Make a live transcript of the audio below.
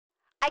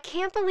I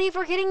can't believe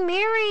we're getting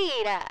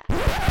married.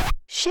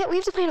 Shit, we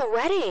have to plan a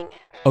wedding.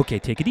 Okay,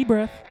 take a deep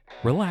breath.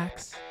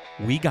 Relax.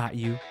 We got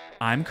you.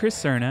 I'm Chris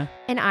Cerna.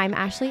 And I'm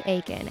Ashley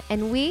Aiken,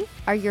 and we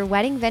are your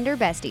wedding vendor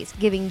besties,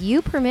 giving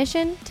you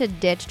permission to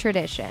ditch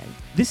tradition.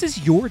 This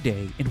is your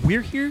day, and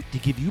we're here to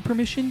give you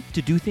permission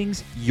to do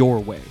things your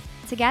way.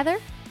 Together,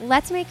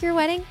 let's make your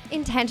wedding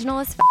intentional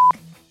as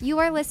f***. You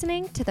are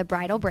listening to The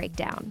Bridal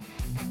Breakdown.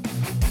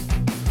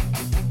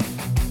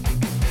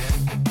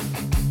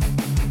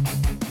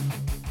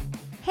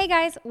 Hey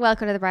guys,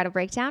 welcome to The Bridal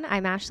Breakdown.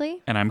 I'm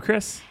Ashley. And I'm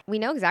Chris. We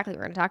know exactly what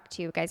we're going to talk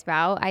to you guys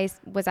about. I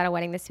was at a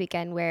wedding this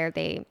weekend where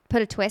they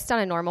put a twist on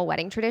a normal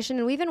wedding tradition,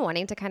 and we've been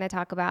wanting to kind of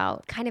talk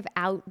about kind of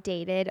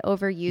outdated,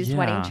 overused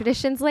wedding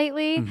traditions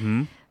lately,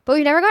 but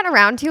we've never gotten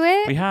around to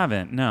it. We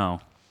haven't, no.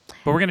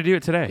 But we're going to do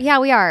it today. Yeah,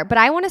 we are. But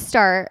I want to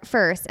start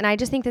first, and I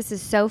just think this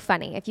is so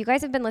funny. If you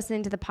guys have been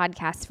listening to the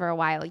podcast for a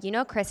while, you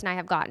know Chris and I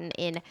have gotten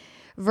in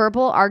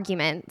verbal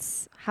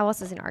arguments. How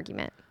else is an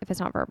argument if it's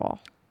not verbal?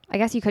 I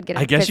guess you could get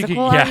into a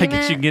physical argument. I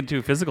guess you can get into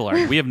a physical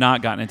argument. We have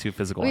not gotten into a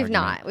physical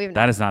argument. We've not.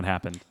 That has not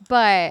happened.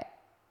 But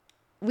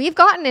we've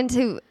gotten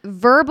into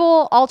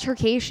verbal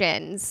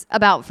altercations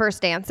about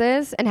first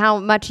dances and how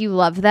much you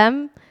love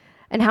them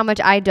and how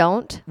much I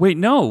don't. Wait,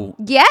 no.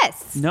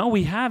 Yes. No,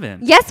 we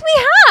haven't. Yes,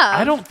 we have.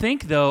 I don't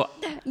think, though.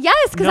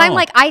 Yes, because I'm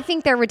like, I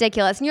think they're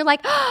ridiculous. And you're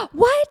like, oh,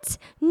 what?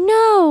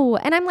 No.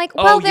 And I'm like,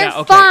 well, they're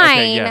fine.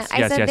 Okay, yes,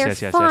 I said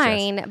they're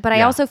fine. But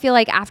I also feel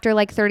like after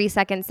like 30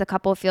 seconds, the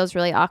couple feels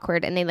really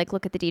awkward and they like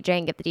look at the DJ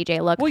and give the DJ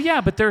a look. Well,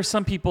 yeah, but there are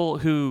some people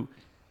who,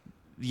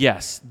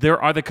 yes, there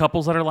are the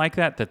couples that are like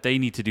that they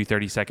need to do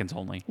 30 seconds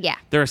only. Yeah.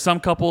 There are some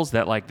couples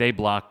that like they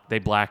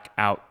black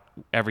out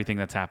everything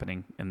that's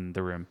happening in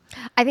the room.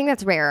 I think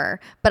that's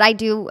rarer, but I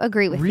do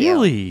agree with you.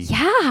 Really?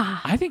 Yeah.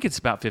 I think it's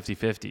about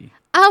 50-50.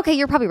 Oh, okay,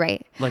 you're probably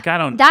right. Like I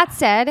don't. That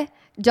said,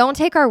 don't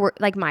take our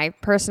like my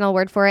personal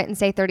word for it and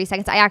say 30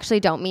 seconds. I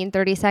actually don't mean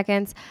 30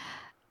 seconds.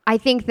 I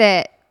think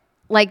that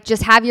like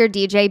just have your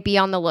DJ be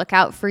on the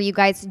lookout for you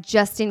guys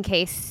just in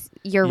case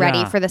you're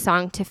ready for the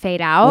song to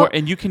fade out.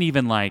 And you can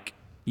even like,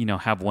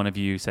 have one of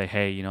you say,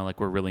 hey,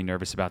 like we're really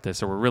nervous about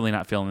this or we're really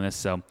not feeling this.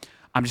 So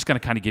I'm just going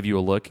to kind of give you a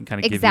look and kind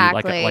of give you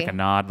like a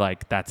nod,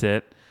 like that's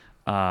it.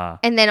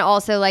 And then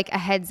also like a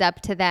heads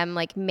up to them,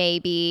 like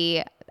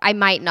maybe I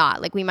might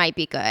not, like we might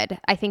be good.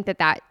 I think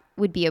that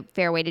would be a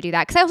fair way to do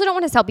that. Because I also don't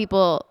want to tell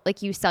people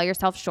like you sell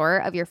yourself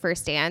short of your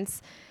first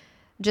dance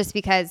just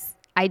because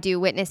I do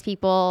witness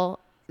people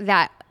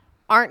that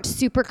aren't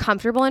super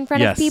comfortable in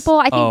front of people.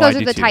 I think those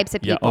are the types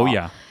of people.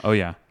 Oh,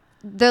 yeah.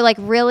 They're like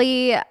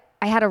really,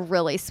 I had a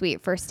really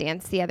sweet first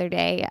dance the other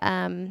day.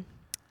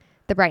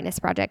 The Brightness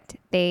Project,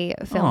 they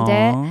filmed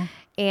it,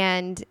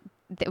 and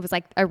it was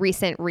like a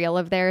recent reel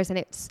of theirs, and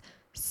it's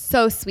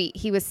so sweet.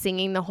 He was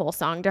singing the whole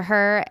song to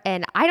her,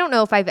 and I don't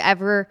know if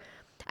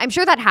I'm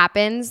sure that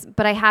happens,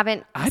 but I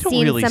haven't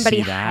seen really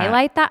somebody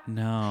highlight that.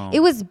 No. It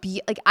was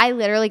like I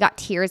literally got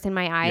tears in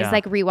my eyes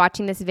like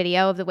rewatching this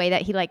video of the way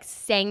that he like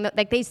sang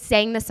they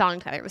sang the song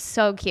together. It was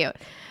so cute.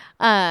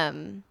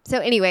 So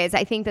anyways,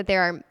 I think that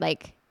there are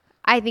like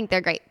I think they're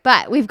great,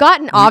 but we've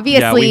gotten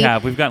obviously. Yeah,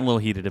 we've gotten a little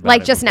heated about it.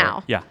 Like just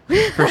now. Yeah,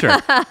 for sure.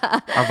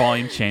 Our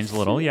volume changed a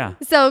little, yeah.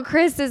 So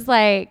Chris is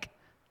like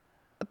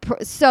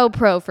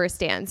pro first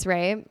dance,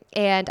 right?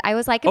 And I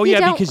was like,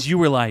 because you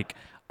were like,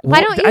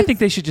 well, I think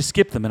they should just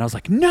skip them. And I was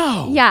like,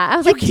 no. Yeah, I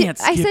was you can't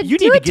skip. I said, you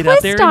need to get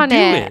out there and do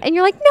it. And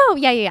you're like, no,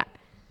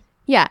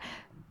 yeah.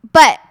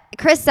 But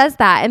Chris says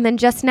that, and then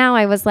just now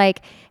I was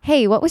like,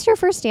 hey, what was your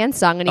first dance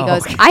song? And he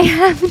goes, I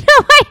have no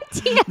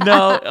idea.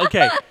 No,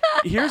 okay.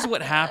 Here's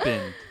what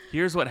happened.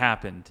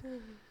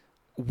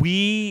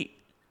 We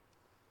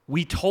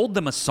told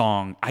them a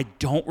song. I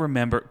don't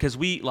remember because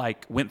we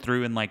like went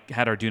through and like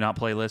had our do not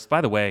playlist.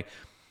 By the way,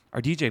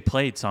 our DJ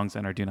played songs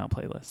on our do not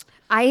playlist.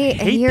 I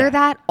hear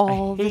that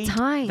all the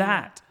time.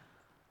 That.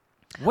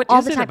 What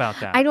is it about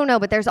that? I don't know,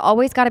 but there's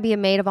always got to be a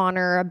maid of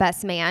honor or a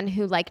best man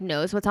who like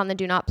knows what's on the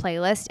do not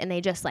playlist, and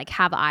they just like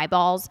have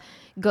eyeballs,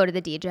 go to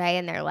the DJ,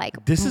 and they're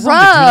like, this is on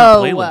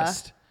the do not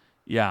playlist.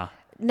 Yeah.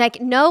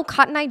 Like no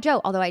Cotton Eye Joe,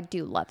 although I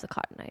do love the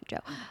Cotton Eye Joe.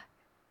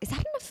 Is that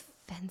an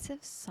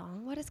offensive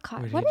song? What is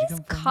Cotton? What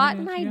is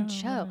Cotton Eye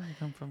Joe?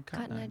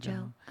 Cotton Eye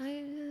Joe.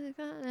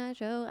 Cotton Eye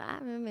Joe. I've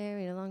been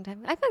married a long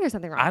time. I think there's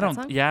something wrong with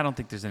that song. Yeah, I don't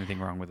think there's anything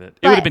wrong with it.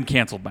 It would have been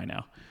canceled by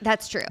now.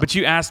 That's true. But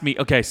you asked me,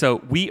 okay,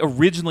 so we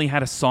originally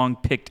had a song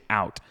picked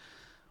out.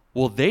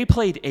 Well, they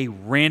played a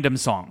random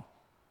song.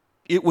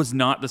 It was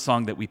not the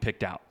song that we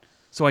picked out.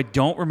 So I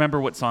don't remember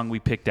what song we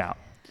picked out.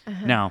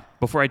 Now,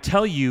 before I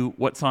tell you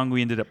what song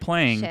we ended up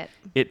playing,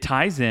 it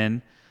ties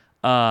in.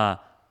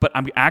 But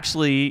I'm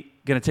actually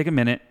going to take a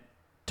minute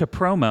to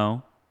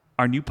promo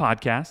our new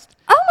podcast.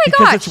 Oh my gosh.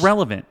 Because it's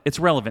relevant. It's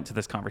relevant to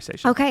this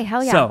conversation. Okay,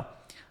 hell yeah. So,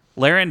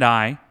 Lara and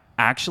I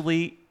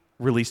actually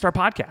released our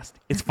podcast.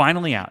 It's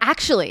finally out.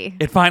 Actually.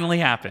 It finally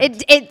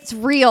happened. It's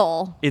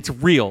real. It's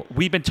real.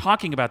 We've been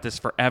talking about this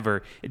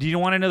forever. Do you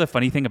want to know the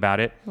funny thing about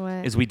it?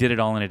 What? Is we did it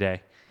all in a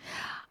day.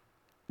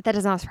 That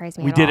does not surprise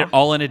me We did it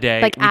all in a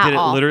day. Like we did it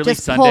literally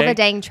just Sunday. Pull the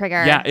dang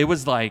trigger. Yeah, it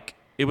was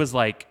it was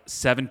like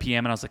 7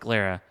 p.m. and I was like,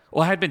 Lara,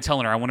 well, I had been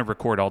telling her I want to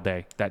record all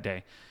day that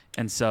day.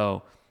 And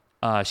so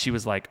she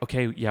was like,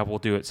 okay, yeah, we'll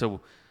do it.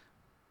 So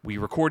we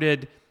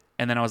recorded.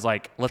 And then I was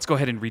like, let's go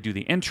ahead and redo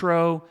the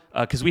intro.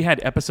 Because we had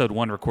episode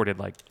 1 recorded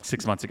like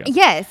 6 months ago.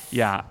 Yes.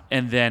 Yeah.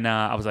 And then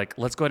I was like,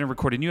 let's go ahead and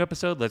record a new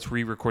episode. Let's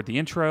re-record the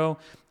intro.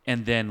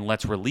 And then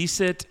let's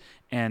release it.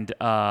 And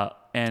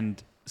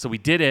so we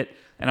did it.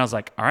 And I was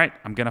like, all right,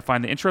 I'm going to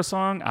find the intro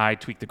song. I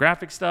tweaked the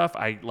graphic stuff.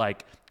 I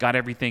like got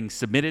everything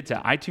submitted to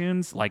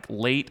iTunes like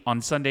late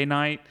on Sunday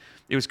night.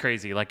 It was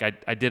crazy. Like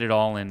I did it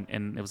all and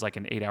it was like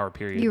an 8-hour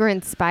period. You were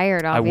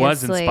inspired, obviously. I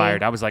was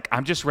inspired. I was like,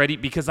 I'm just ready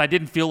because I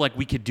didn't feel like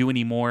we could do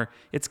any more.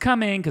 It's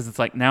coming because it's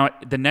like now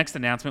the next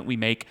announcement we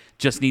make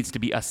just needs to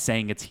be us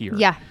saying it's here.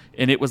 Yeah.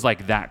 And it was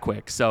like that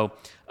quick. So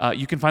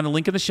you can find the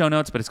link in the show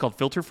notes, but it's called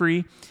Filter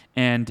Free.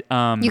 And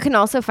you can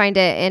also find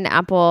it in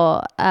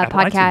Apple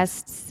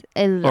Podcasts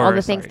and all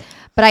the things. Sorry,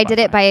 but I did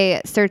it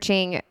by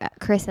searching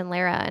Chris and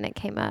Lara and it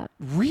came up.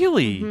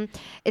 Really? Mm-hmm.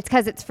 It's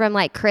because it's from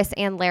like Chris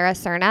and Lara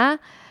Cerna.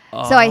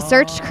 So I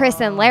searched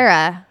Chris and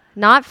Lara,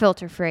 not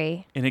Filter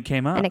Free. And it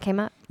came up.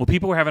 Well,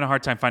 people were having a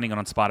hard time finding it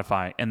on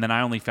Spotify. And then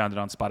I only found it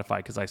on Spotify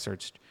because I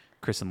searched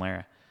Chris and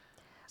Lara.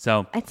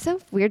 So it's so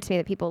weird to me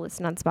that people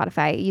listen on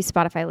Spotify, use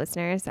Spotify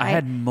listeners. I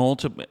had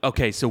multiple.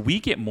 Okay, so we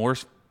get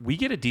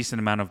a decent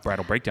amount of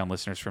Bridal Breakdown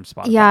listeners from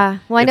Spotify. Yeah.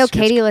 Well, I know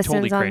Katie listens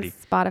totally on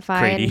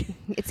Spotify. Crady.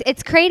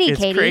 It's Crady, It's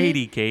Katie.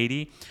 Crady,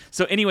 Katie.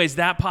 So anyways,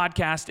 that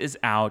podcast is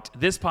out.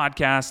 This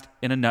podcast,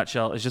 in a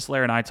nutshell, is just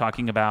Lara and I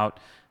talking about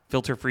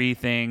filter-free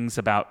things,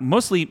 about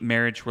mostly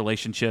marriage,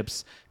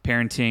 relationships,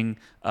 parenting,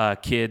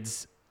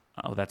 kids.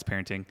 Oh, that's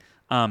parenting.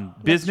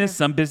 Business,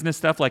 some business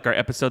stuff, like our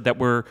episode that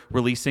we're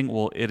releasing.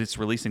 Well, it is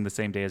releasing the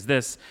same day as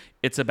this.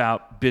 It's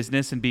about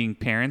business and being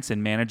parents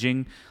and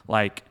managing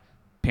like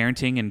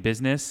parenting and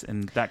business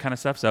and that kind of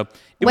stuff. So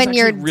when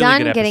you're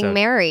done getting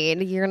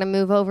married, you're going to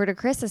move over to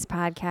Chris's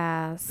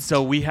podcast.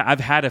 So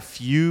I've had a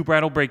few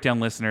Bridal Breakdown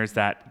listeners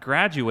that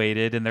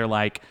graduated and they're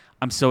like,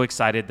 I'm so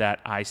excited that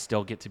I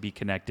still get to be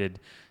connected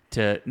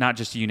to not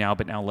just you now,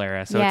 but now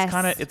Lara. So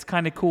it's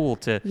kind of cool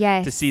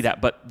to see that.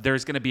 But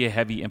there's going to be a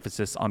heavy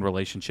emphasis on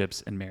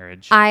relationships and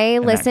marriage. I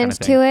listened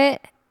to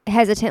it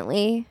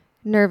hesitantly,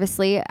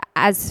 nervously,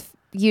 as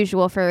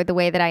usual for the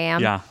way that I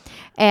am. Yeah.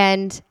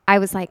 And I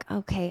was like,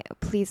 okay,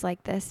 please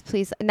like this,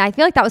 please. And I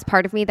feel like that was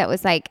part of me that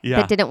was like,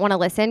 that didn't want to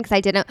listen because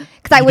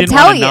I would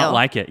tell you. Not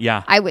like it.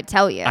 Yeah. I would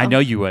tell you. I know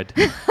you would.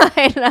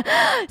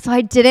 So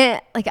I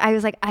didn't, I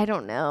was like, I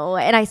don't know.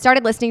 And I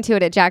started listening to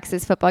it at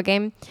Jax's football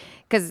game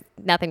because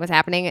nothing was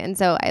happening. And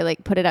so I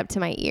like put it up to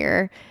my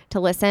ear to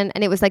listen.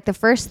 And it was like the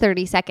first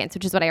 30 seconds,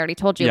 which is what I already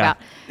told you about.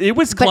 It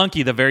was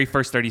clunky the very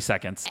first 30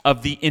 seconds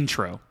of the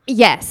intro.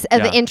 Yes,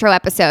 of the intro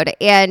episode.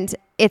 And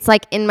it's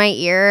like in my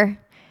ear.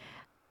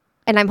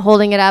 And I'm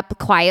holding it up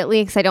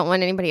quietly because I don't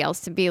want anybody else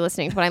to be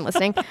listening to what I'm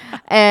listening.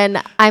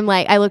 And I'm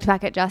like, I looked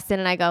back at Justin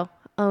and I go,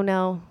 oh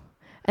no.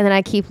 And then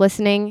I keep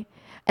listening.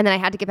 And then I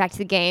had to get back to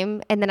the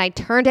game. And then I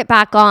turned it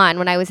back on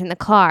when I was in the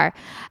car.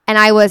 And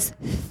I was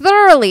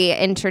thoroughly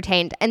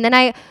entertained. And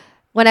then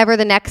whenever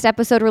the next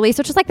episode released,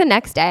 which was like the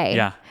next day.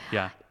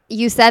 Yeah.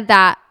 You said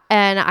that.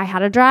 And I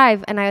had a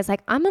drive. And I was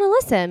like, I'm going to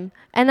listen.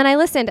 And then I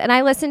listened. And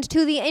I listened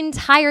to the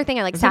entire thing.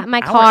 I sat in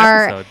my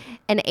car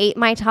and ate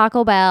my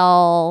Taco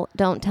Bell.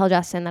 Don't tell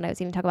Justin that I was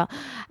eating Taco Bell.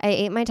 I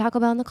ate my Taco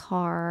Bell in the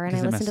car. And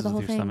I listened to the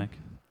whole thing. Stomach?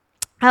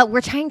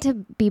 We're trying to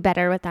be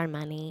better with our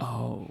money.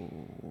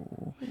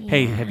 Oh. Yeah.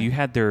 Hey, have you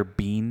had their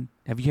bean?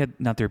 Have you had,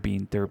 not their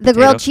bean, their the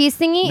grilled cheese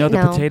thingy? No,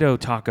 the potato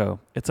taco.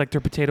 It's like their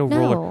potato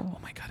roller. Oh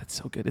my God, it's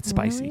so good. It's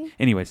spicy. Really?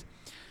 Anyways,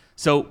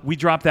 so we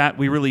dropped that.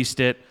 We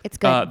released it. It's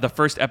good. The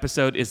first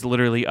episode is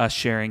literally us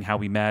sharing how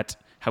we met,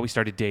 how we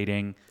started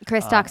dating.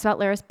 Chris talks about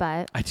Lara's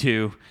butt. I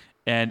do.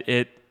 And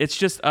it's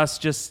just us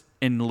just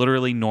in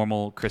literally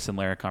normal Chris and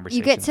Lara conversations.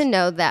 You get to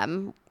know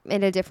them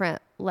in a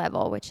different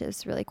level, which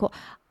is really cool.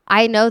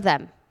 I know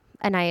them,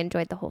 and I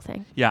enjoyed the whole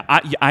thing. Yeah,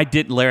 I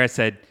did. Lara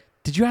said,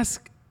 did you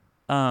ask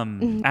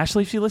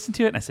Ashley if she listened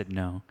to it? And I said,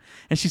 no.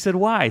 And she said,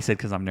 why? I said,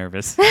 because I'm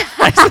nervous.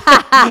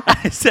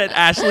 I said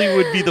Ashley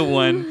would be the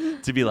one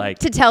to be like.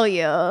 To tell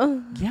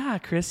you. Yeah,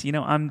 Chris,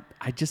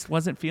 I just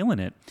wasn't feeling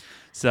it.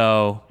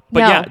 So,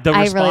 but the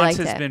response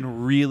has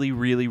been really,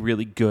 really,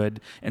 really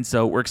good. And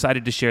so we're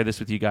excited to share this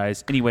with you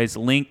guys. Anyways,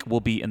 link will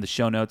be in the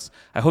show notes.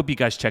 I hope you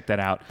guys check that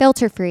out.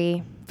 Filter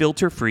free.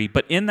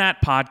 But in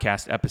that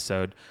podcast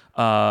episode,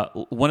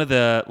 one of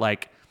the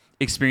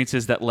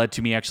experiences that led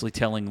to me actually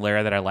telling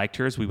Lara that I liked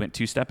her is we went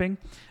two-stepping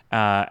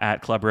at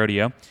Club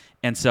Rodeo.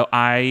 And so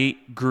I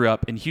grew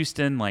up in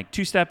Houston,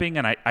 two-stepping,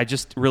 and I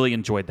just really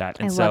enjoyed that.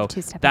 And love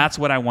two-stepping. That's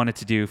what I wanted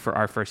to do for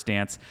our first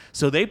dance.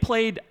 So they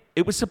played,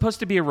 it was supposed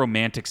to be a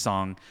romantic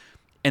song,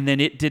 and then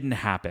it didn't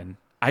happen.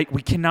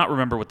 We cannot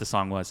remember what the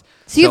song was.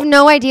 So you have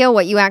no idea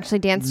what you actually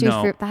danced to?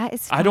 No. That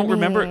is funny. I don't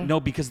remember. No,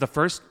 because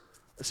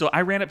so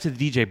I ran up to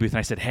the DJ booth and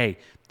I said, hey,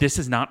 this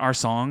is not our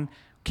song.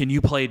 Can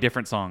you play a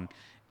different song?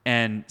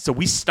 And so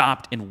we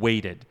stopped and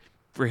waited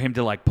for him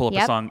to pull up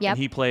a song. Yep. And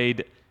he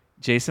played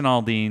Jason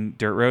Aldean,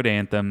 Dirt Road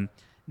Anthem.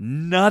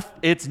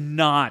 It's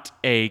not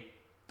a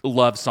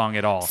love song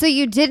at all. So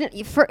you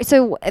didn't.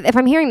 So if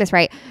I'm hearing this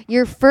right,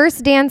 your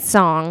first dance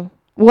song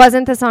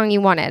wasn't the song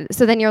you wanted.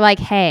 So then you're like,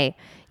 hey,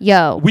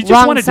 yo, We just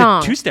wrong wanted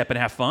song. to two-step and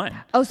have fun.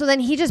 Oh, so then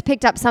he just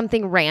picked up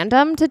something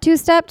random to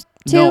two-step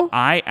to? No,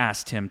 I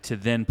asked him to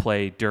then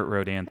play Dirt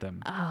Road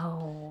Anthem.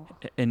 Oh.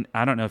 And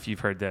I don't know if you've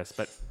heard this,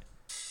 but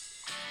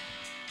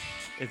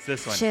it's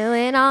this one.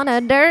 Chilling on a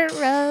dirt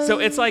road. So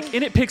it's like,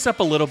 and it picks up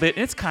a little bit,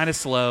 and it's kind of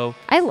slow.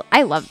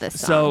 I love this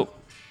song. So,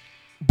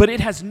 but it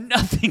has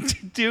nothing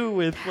to do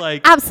with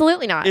like.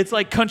 Absolutely not. It's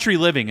like country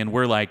living, and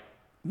we're like,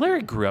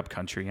 Larry grew up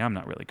country. I'm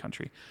not really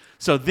country.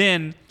 So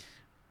then,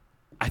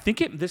 I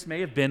think this may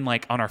have been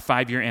like on our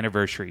 5-year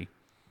anniversary.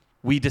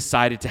 We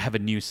decided to have a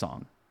new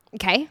song.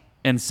 Okay.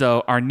 And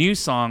so our new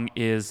song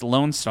is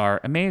Lone Star,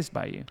 Amazed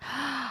by You.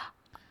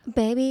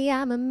 Baby,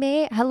 I'm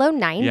amazed. Hello,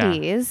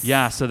 90s.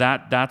 Yeah. So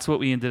that's what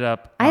we ended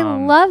up. I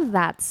love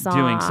that song.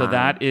 Doing. So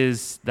that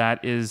is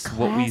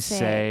what we Classic.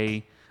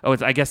 say. Oh,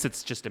 I guess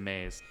it's just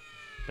Amazed,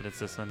 but it's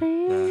this one.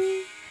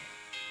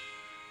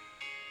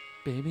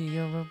 Baby,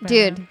 you're a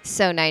Dude,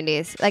 so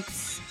 90s. Like,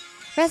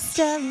 rest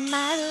of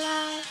my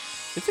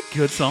life. It's a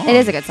good song. It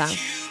is a good song.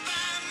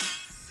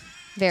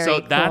 Very So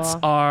cool. that's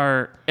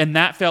and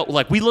that felt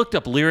like we looked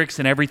up lyrics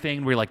and everything.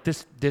 And we were like,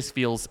 this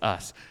feels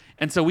us.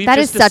 And so That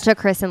is such a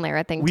Chris and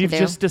Lara thing to do. We've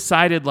just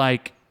decided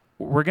like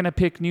we're gonna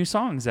pick new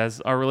songs as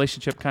our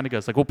relationship kind of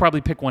goes. Like we'll probably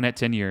pick one at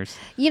 10 years.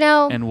 You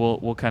know, And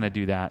we'll kind of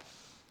do that.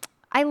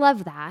 I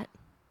love that.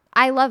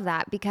 I love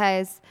that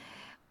because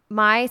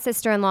my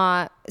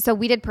sister-in-law, so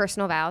we did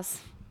personal vows,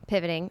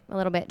 pivoting a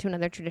little bit to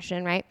another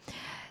tradition, right?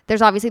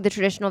 There's obviously the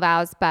traditional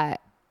vows,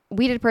 but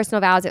we did personal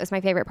vows. It was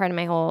my favorite part of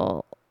my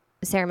whole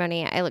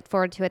ceremony. I looked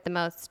forward to it the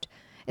most.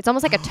 It's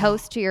almost like a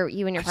toast to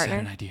you and your I just had partner.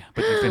 an idea,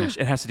 but you're finished.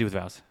 It has to do with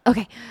vows.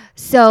 Okay.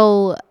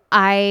 So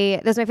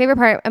that was my favorite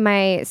part of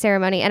my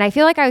ceremony. And I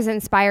feel like I was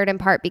inspired in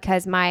part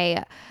because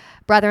my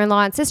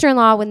brother-in-law and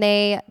sister-in-law, when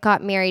they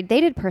got married,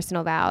 they did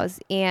personal vows.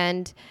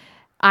 And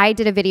I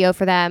did a video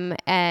for them,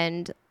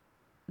 and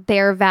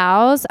their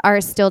vows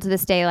are still to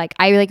this day, like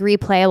I like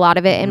replay a lot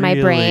of it in my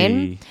brain.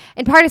 Really?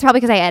 And part is probably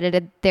because I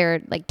edited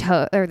their like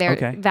their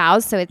Okay.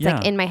 vows, so it's Yeah.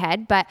 like in my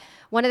head. But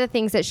one of the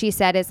things that she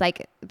said is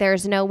like,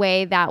 there's no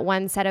way that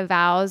one set of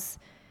vows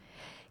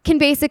can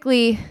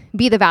basically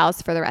be the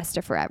vows for the rest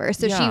of forever.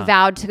 So she Yeah.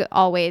 vowed to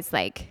always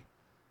like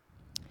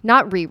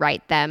not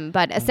rewrite them,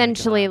 but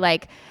essentially God.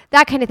 like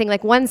that kind of thing.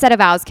 Like one set of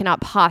vows cannot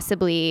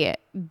possibly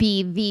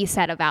be the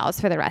set of vows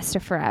for the rest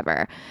of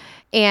forever.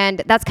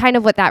 And that's kind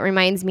of what that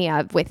reminds me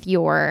of with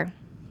your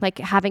like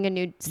having a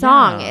new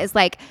song Yeah. is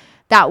like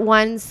that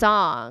one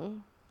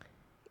song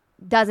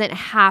doesn't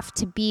have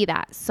to be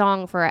that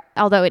song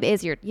although it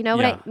is you know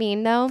what Yeah. I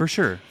mean though? For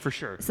sure.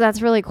 So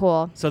that's really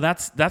cool. So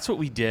that's what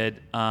we did.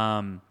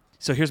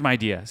 So here's my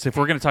idea. So if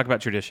we're going to talk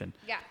about tradition,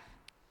 Yeah.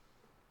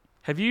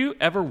 have you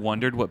ever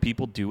wondered what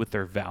people do with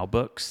their vow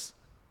books?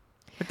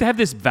 Like they have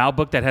this vow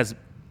book that has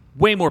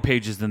way more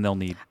pages than they'll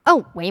need.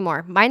 Oh, way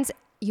more.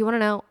 You want to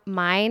know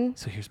mine?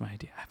 So here's my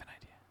idea. I have an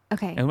idea.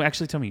 Okay. And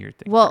actually tell me your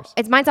thing Well,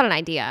 first. mine's not an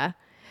idea.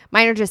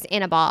 Mine are just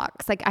in a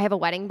box. Like I have a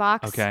wedding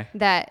box. Okay.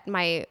 That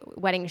my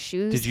wedding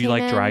shoes. Did you came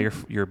like dry in.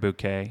 your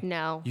bouquet?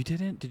 No. You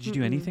didn't? Did you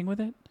do anything with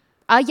it?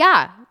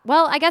 Yeah.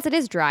 Well, I guess it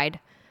is dried.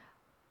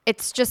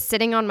 It's just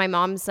sitting on my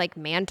mom's like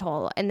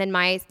mantle, and then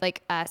my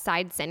like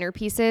side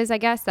centerpieces, I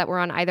guess, that were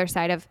on either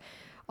side of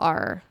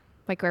our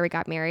like where we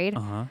got married,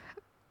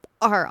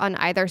 are on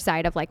either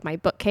side of like my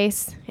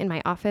bookcase in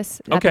my office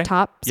at Okay. the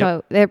top.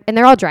 Yep. So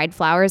they're all dried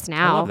flowers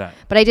now. love that.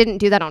 But I didn't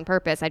do that on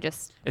purpose. It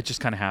just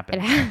kind of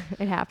happened.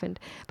 It happened.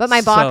 But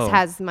my box So-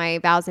 has my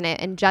vows in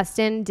it, and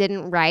Justin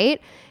didn't write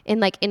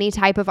in like any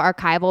type of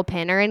archival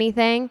pin or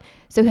anything.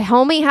 So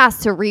homie has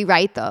to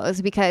rewrite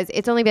those because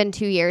it's only been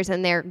 2 years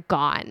and they're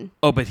gone.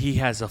 Oh, but he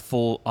has a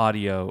full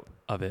audio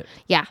of it.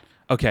 Yeah.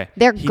 Okay.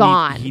 They're He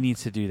gone. He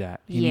needs to do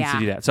that. He needs to Yeah.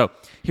 do that. So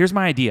here's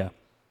my idea.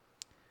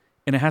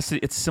 And it's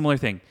a similar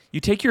thing.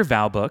 You take your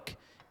vow book,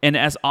 and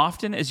as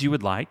often as you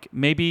would like,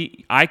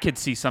 maybe I could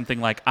see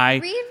something like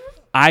I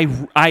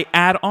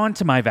add on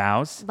to my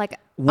vows. Like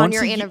on once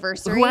your a ye-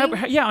 anniversary?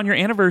 Yeah, on your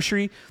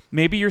anniversary.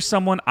 Maybe you're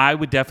someone I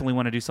would definitely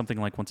want to do something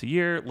like once a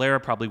year.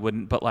 Lara probably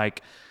wouldn't, but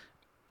like,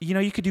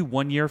 you could do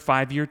 1 year,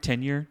 5 year,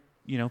 10 year,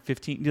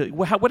 15,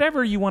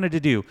 whatever you wanted to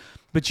do.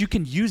 But you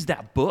can use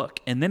that book,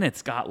 and then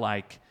it's got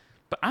like,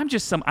 but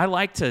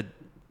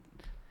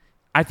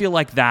I feel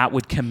like that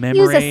would commemorate.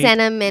 Use a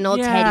sentimental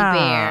teddy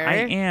bear. I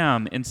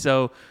am. And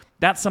so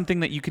that's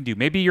something that you can do.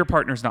 Maybe your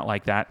partner's not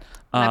like that.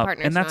 My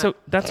partner's and that's not.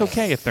 that's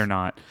okay if they're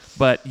not.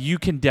 But you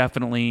can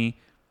definitely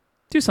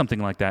do something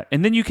like that.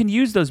 And then you can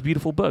use those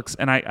beautiful books.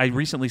 And I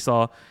recently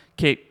saw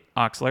Kate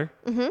Oxler,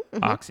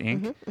 Ox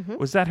Inc.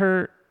 Was that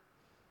her?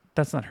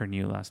 That's not her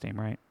new last name,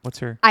 right? What's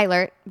her?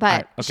 Eilert,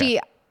 but Okay.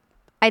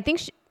 I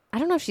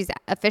don't know if she's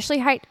officially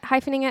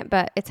hyphenating it,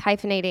 but it's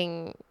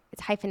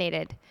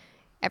hyphenated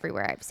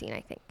everywhere I've seen,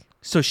 I think.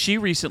 So she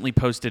recently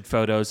posted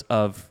photos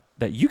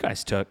that you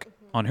guys took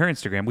on her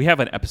Instagram. We have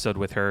an episode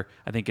with her.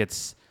 I think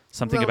it's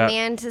something about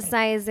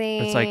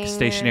romanticizing. it's like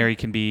stationary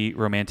can be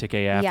romantic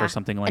AF Yeah, or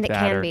something like and it that,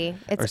 can or be.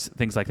 or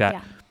things like that.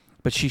 Yeah.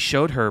 But she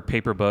showed her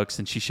paper books,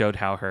 and she showed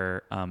how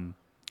her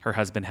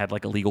husband had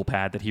like a legal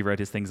pad that he wrote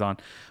his things on.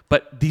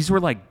 But these were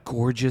like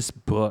gorgeous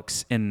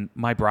books. And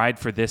my bride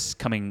for this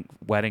coming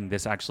wedding,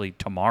 this actually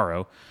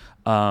tomorrow,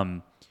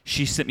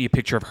 she sent me a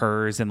picture of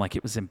hers, and like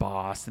it was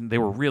embossed, and they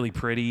were really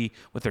pretty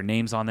with their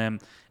names on them.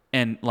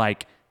 And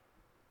like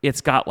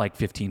it's got like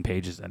 15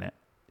 pages in it.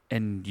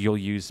 And you'll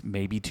use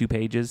maybe 2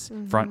 pages,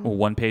 front or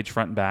 1 page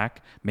front and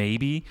back,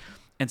 maybe.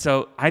 And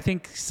so I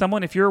think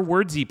if you're a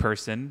wordsy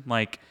person,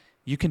 like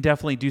you can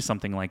definitely do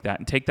something like that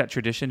and take that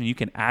tradition and you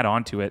can add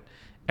on to it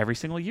every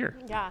single year.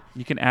 Yeah.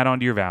 You can add on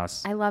to your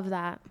vows. I love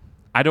that.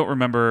 I don't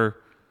remember.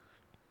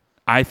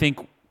 I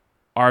think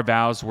our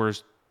vows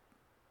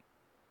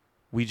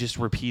we just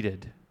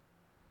repeated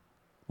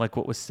like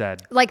what was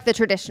said. Like the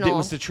traditional. It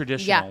was the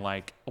traditional. Yeah.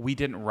 Like we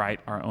didn't write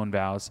our own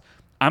vows.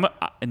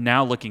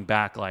 Now looking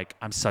back, like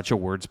I'm such a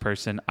words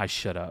person. I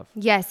should have.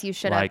 Yes, you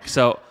should have. Like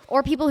so.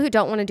 Or people who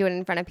don't want to do it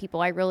in front of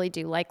people. I really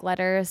do like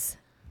letters.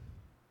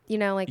 You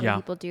know, like when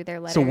people do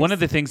their letters. So one of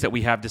the things that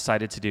we have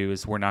decided to do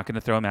is we're not going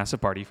to throw a massive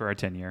party for our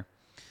 10 year,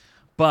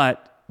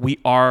 but we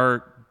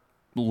are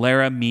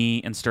Lara,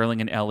 me, and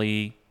Sterling and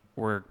Ellie.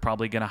 We're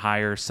probably going to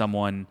hire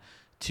someone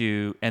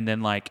to, and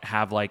then like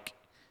have like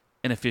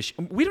an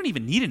officiant. We don't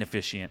even need an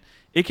officiant.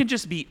 It can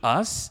just be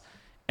us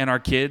and our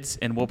kids,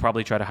 and we'll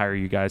probably try to hire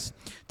you guys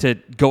to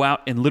go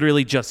out and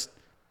literally just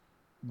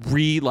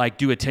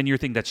do a 10-year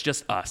thing that's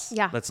just us.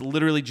 Yeah. That's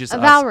literally just a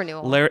us. vow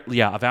renewal.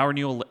 A vow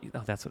renewal.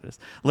 Oh, that's what it is.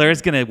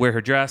 Lara's going to wear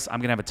her dress. I'm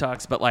going to have a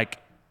tux, but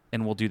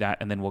and we'll do that,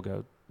 and then we'll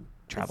go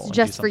travel. It's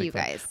just for you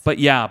guys.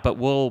 But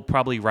we'll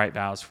probably write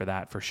vows for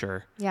that for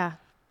sure. Yeah.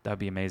 That would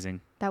be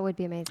amazing. That would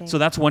be amazing. So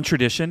that's one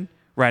tradition.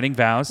 Writing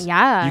vows.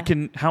 Yeah.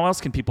 How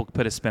else can people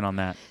put a spin on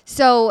that?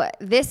 So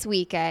this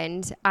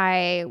weekend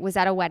I was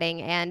at a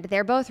wedding and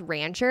they're both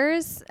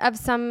ranchers of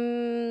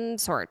some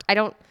sort. I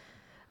don't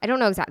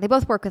know exactly. They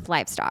both work with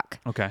livestock.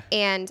 Okay.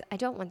 And I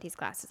don't want these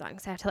glasses on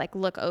because I have to like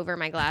look over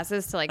my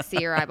glasses to like see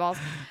your eyeballs.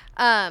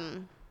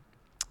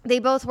 They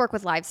both work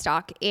with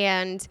livestock,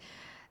 and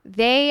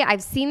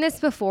I've seen this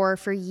before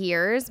for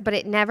years, but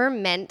it never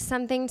meant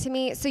something to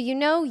me. So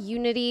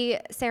unity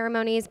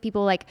ceremonies,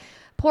 people like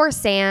pour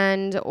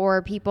sand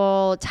or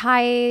people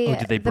tie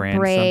did they the brand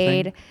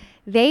braid. something?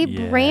 They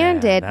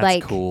branded that's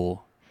like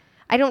cool.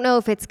 I don't know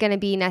if it's going to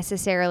be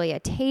necessarily a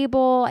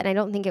table, and I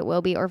don't think it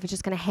will be, or if it's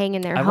just going to hang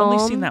in their I've home.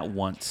 only seen that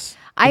once.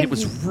 And it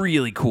was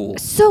really cool.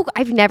 So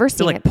I've never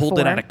seen they it before. pulled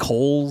it out of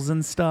coals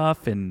and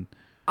stuff, and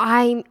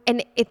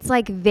it's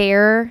like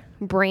their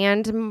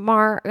brand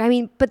mark. I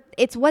mean, but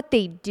it's what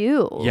they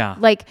do. Yeah.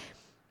 Like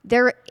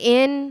they're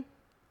in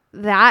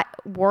that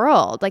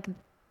world. Like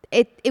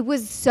it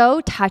was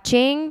so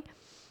touching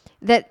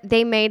that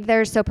they made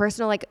theirs so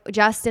personal. Like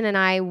Justin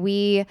and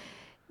we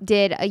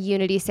did a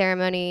unity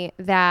ceremony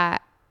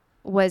that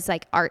was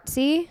like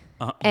artsy.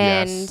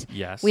 And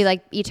yes. we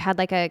like each had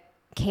like a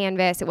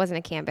canvas. It wasn't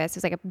a canvas. It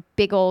was like a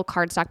big old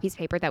cardstock piece of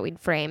paper that we'd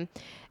frame.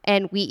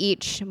 And we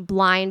each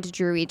blind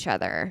drew each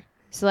other.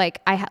 So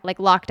like I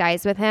locked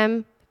eyes with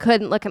him,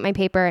 couldn't look at my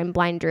paper, and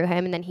blind drew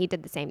him. And then he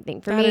did the same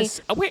thing for me.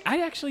 Wait,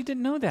 I actually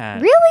didn't know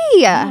that.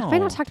 Really? No. Have I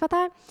not talked about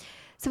that?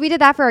 So we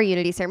did that for our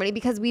unity ceremony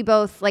because we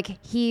both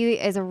he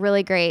is a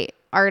really great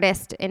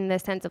artist in the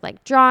sense of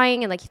like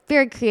drawing and like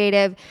very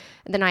creative.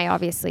 And then I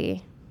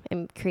obviously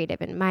am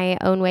creative in my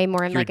own way,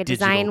 more in like a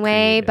design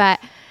way. But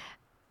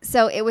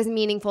so it was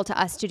meaningful to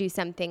us to do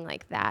something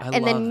like that.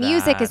 And then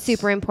music is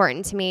super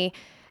important to me.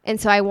 And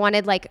so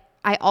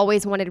I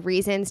always wanted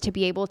reasons to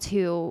be able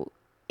to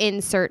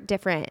insert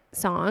different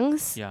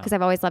songs because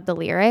I've always loved the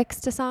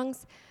lyrics to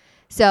songs.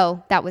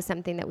 So that was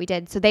something that we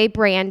did. So they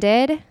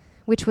branded,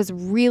 which was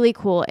really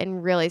cool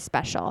and really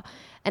special.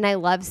 And I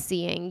love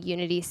seeing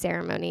unity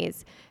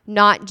ceremonies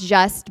not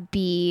just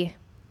be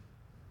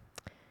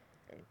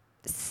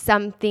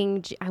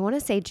something, I want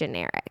to say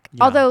generic,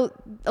 although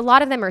a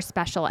lot of them are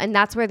special. And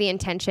that's where the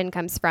intention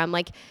comes from.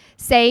 Like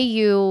say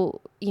you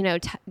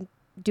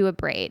do a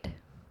braid,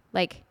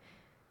 like,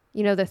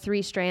 the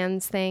 3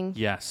 strands thing.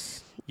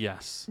 Yes.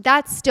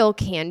 That still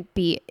can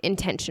be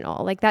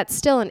intentional. Like that's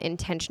still an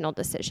intentional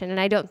decision. And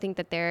I don't think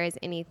that there is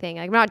anything,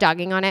 like I'm not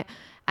dogging on it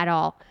at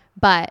all,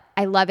 but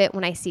I love it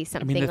when I see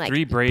something like the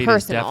 3 braid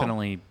personal. is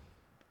definitely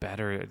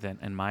better than,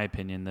 in my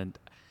opinion, than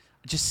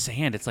just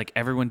sand. It's like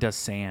everyone does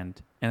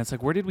sand. And it's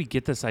like, where did we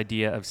get this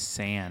idea of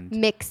sand?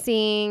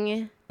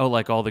 Mixing. Oh,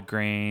 like all the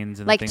grains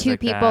and like things 2 like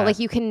people, that. like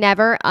you can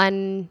never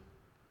unmix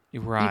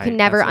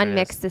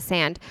the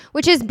sand,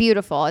 which is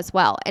beautiful as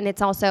well. And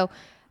it's also,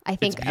 I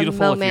think, it's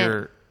beautiful a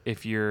moment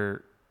if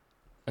you're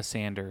a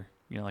sander,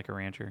 like a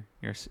rancher.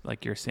 You're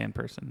a sand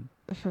person.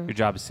 Mm-hmm. Your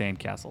job is sand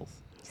castles.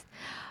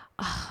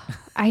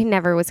 I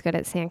never was good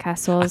at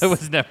sandcastles. I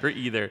was never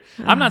either.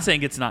 I'm not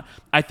saying it's not.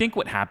 I think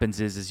what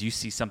happens is you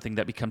see something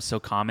that becomes so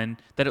common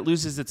that it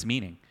loses its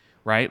meaning,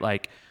 right?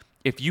 Like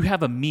if you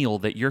have a meal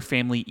that your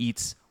family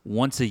eats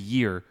once a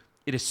year,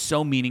 it is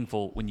so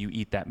meaningful when you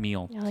eat that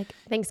meal. Yeah, like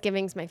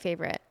Thanksgiving's my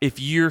favorite.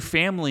 If your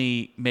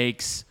family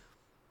makes,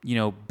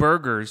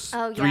 burgers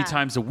 3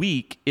 times a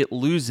week, it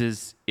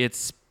loses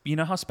its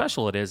how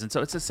special it is. And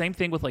so it's the same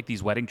thing with like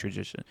these wedding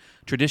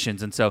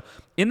traditions. And so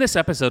in this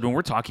episode, when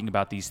we're talking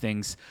about these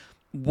things,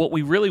 what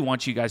we really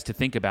want you guys to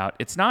think about,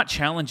 it's not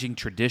challenging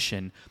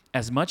tradition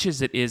as much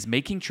as it is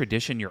making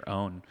tradition your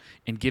own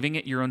and giving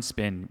it your own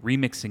spin,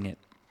 remixing it,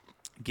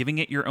 giving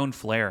it your own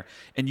flair.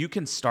 And you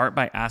can start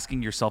by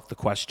asking yourself the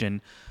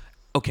question,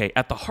 okay,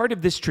 at the heart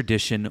of this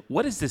tradition,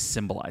 what is this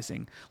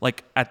symbolizing?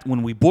 Like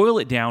when we boil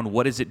it down,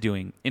 what is it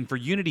doing? And for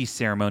unity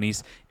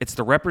ceremonies, it's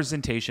the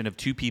representation of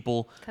two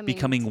people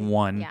becoming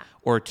one,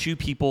 or two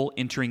people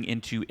entering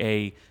into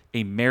a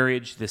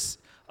marriage, this,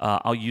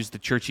 I'll use the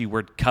churchy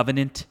word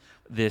covenant,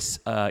 this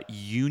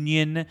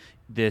union,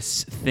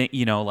 this thing,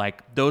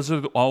 like those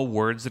are all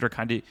words that are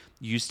kind of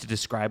used to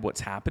describe what's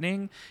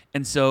happening.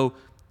 And so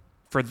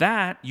for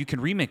that, you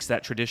can remix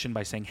that tradition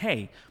by saying,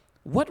 hey,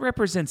 what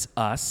represents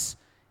us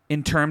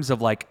in terms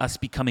of like us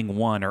becoming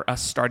one, or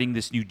us starting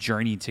this new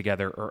journey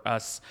together, or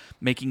us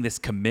making this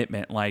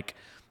commitment? Like,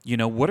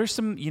 what are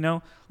some,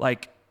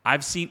 like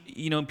I've seen,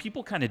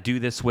 people kind of do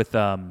this with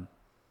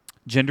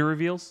gender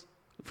reveals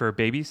for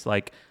babies.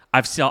 Like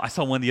I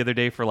saw one the other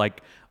day for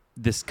like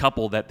this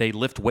couple that they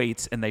lift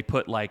weights and they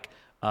put like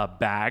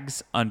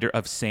bags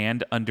of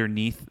sand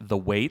underneath the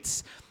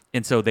weights.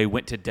 And so they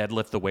went to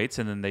deadlift the weights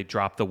and then they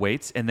dropped the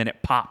weights and then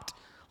it popped,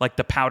 like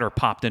the powder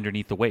popped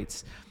underneath the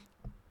weights.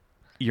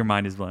 Your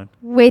mind is blown.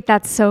 Wait,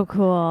 that's so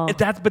cool.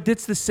 But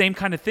it's the same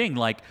kind of thing.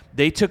 Like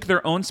they took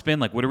their own spin.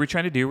 Like, what are we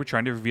trying to do? We're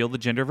trying to reveal the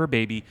gender of our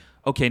baby.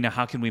 Okay, now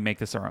how can we make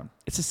this our own?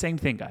 It's the same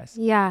thing, guys.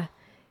 Yeah.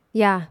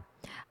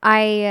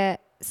 I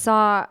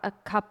saw a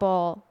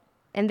couple,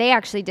 and they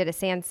actually did a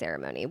sand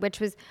ceremony, which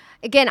was,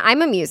 again,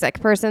 I'm a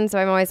music person, so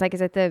I'm always like, is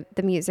it the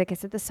music?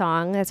 Is it the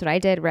song? That's what I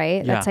did,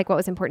 right? Yeah. That's like what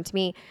was important to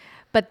me.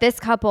 But this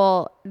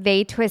couple,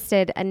 they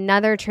twisted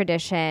another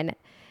tradition,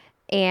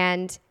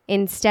 and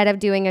instead of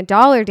doing a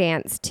dollar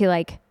dance to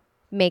like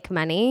make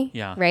money,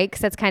 right? Because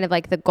that's kind of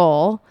like the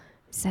goal.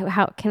 So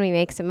how can we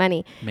make some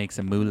money? Make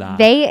some moolah.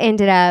 They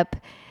ended up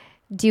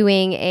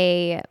doing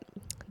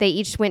they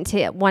each went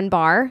to one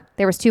bar.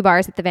 There was 2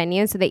 bars at the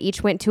venue. So they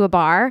each went to a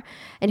bar,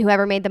 and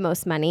whoever made the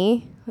most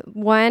money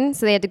won.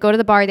 So they had to go to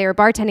the bar. They were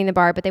bartending the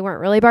bar, but they weren't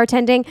really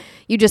bartending.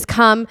 You just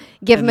come,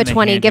 give them a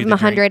 20, give them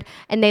 100,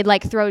 and they'd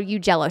like throw you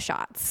Jello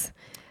shots.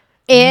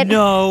 It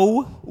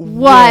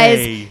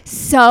was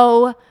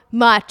so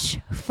much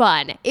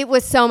fun. It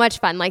was so much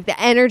fun. Like the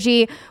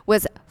energy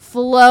was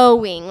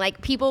flowing.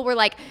 Like people were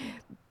like,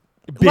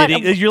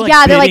 bidding. You're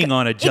like bidding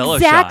on a Jello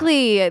shot.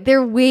 Exactly.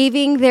 They're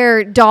waving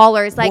their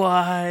dollars. Like,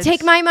 what?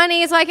 Take my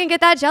money so I can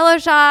get that Jello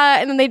shot.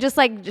 And then they just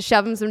like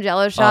shove them some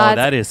Jello shots. Oh,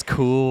 that is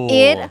cool.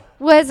 It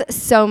was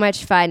so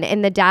much fun.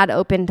 And the dad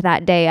opened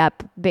that day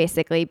up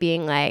basically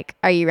being like,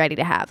 are you ready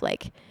to have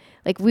like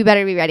we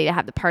better be ready to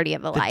have the party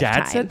of a lifetime.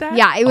 Dad said that?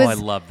 Yeah, it was. I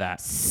love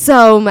that.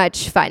 So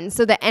much fun.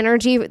 So the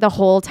energy the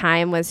whole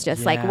time was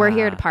just like, we're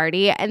here to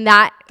party. And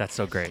that's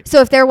so great.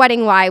 So if their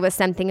wedding why was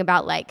something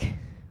about like,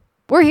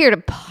 we're here to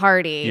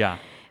party. Yeah.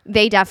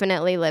 They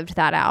definitely lived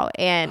that out.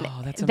 And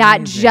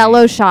that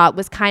Jello shot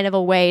was kind of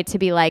a way to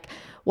be like,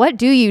 what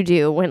do you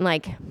do when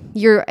like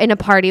you're in a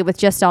party with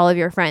just all of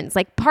your friends?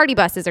 Like party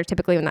buses are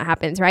typically when that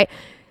happens, right?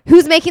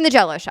 Who's making the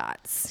Jello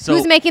shots?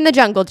 Who's making the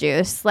jungle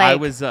juice? Like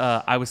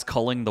I was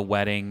culling the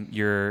wedding,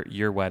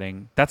 your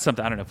wedding. That's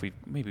something, I don't know if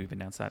we've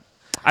announced that.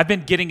 I've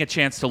been getting a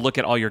chance to look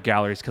at all your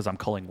galleries because I'm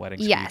culling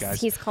weddings for you guys. Yes,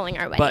 he's culling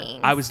our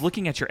weddings. But I was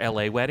looking at your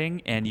LA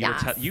wedding, and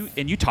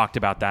you talked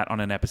about that on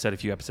an episode a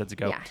few episodes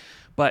ago. Yeah.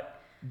 But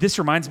this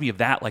reminds me of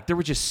that. Like there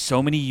were just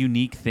so many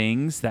unique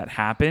things that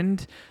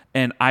happened,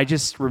 and I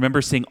just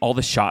remember seeing all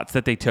the shots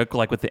that they took,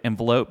 like with the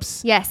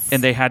envelopes. Yes.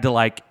 And they had to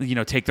like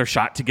take their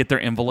shot to get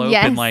their envelope,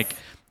 yes.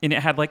 and it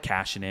had like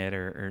cash in it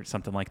or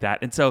something like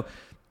that, and so.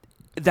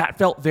 That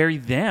felt very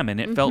them, and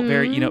it felt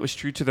very, it was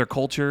true to their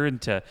culture and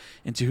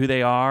to who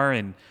they are.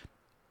 And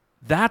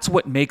that's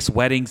what makes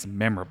weddings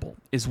memorable,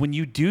 is when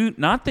you do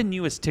not the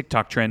newest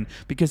TikTok trend,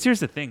 because here's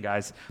the thing,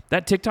 guys,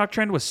 that TikTok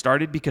trend was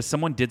started because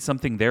someone did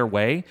something their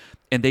way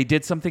and they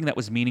did something that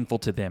was meaningful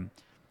to them.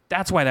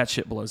 That's why that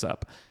shit blows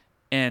up.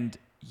 And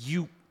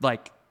you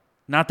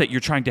not that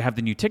you're trying to have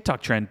the new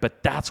TikTok trend,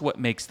 but that's what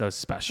makes those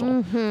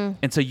special.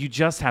 And so you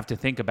just have to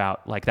think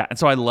about like that. And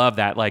so I love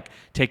that, like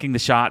taking the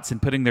shots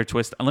and putting their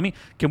twist.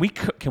 Can we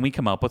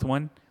come up with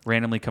one?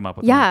 Randomly come up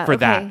with one for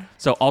that.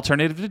 So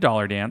alternative to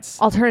dollar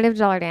dance. Alternative to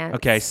dollar dance.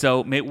 Okay,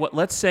 so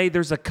let's say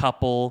there's a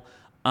couple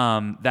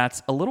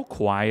that's a little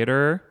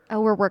quieter.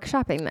 Oh, we're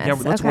workshopping this.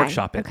 Yeah, let's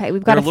workshop it. Okay,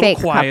 we've got a fake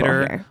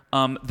quieter.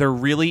 couple here. They're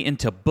really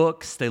into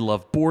books. They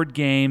love board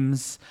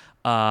games.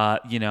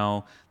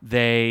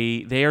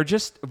 They are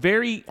just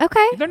very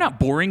they're not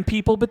boring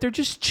people, but they're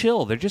just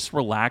chill. They're just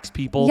relaxed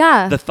people.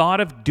 Yeah. The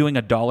thought of doing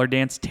a dollar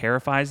dance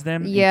terrifies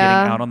them and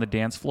getting out on the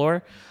dance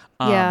floor.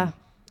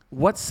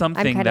 What's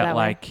something that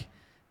like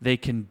they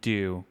can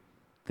do,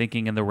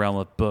 thinking in the realm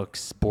of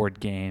books,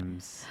 board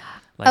games?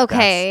 Like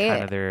that's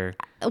kind of their.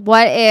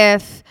 What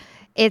if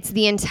it's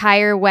the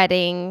entire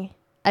wedding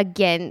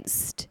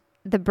against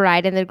the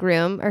bride and the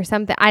groom or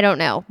something? I don't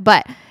know,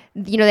 but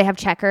they have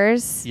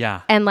checkers.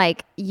 Yeah. And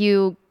like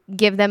you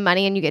give them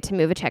money and you get to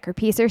move a checker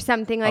piece or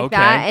something like Okay.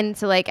 that. And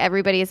so like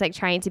everybody is like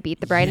trying to beat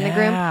the bride and the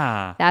groom.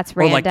 Yeah. That's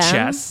Or random. like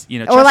chess. You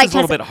know, Or chess like is a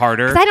little bit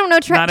harder. Because I don't know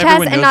chess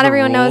everyone and knows not the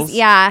everyone knows. rules.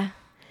 Yeah.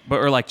 But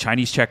or like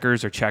Chinese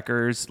checkers or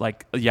checkers,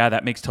 like yeah,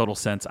 that makes total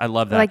sense. I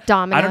love that. Or like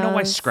dominoes. I don't know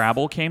why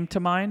Scrabble came to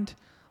mind.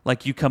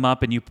 Like you come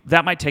up and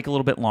that might take a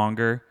little bit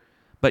longer,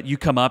 but you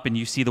come up and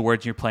you see the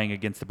words and you're playing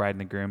against the bride and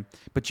the groom,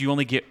 but you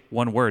only get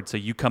one word. So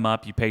you come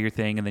up, you pay your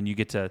thing, and then you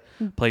get to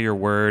play your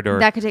word. Or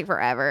that could take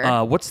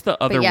forever. what's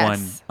the other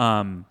yes.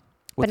 one?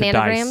 With the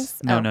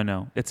Bananagrams? dice? Oh.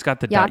 No. It's got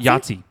the Yahtzee?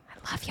 Yahtzee.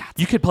 I love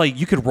Yahtzee.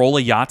 You could roll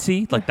a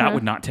Yahtzee. Like that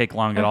would not take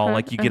long at all.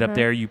 Like you get up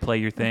there, you play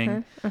your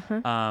thing.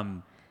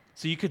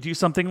 So you could do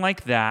something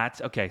like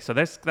that. Okay, so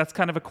that's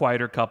kind of a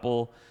quieter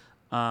couple.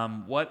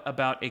 What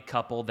about a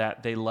couple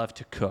that they love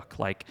to cook?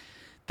 Like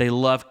they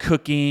love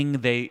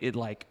cooking.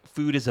 Like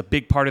food is a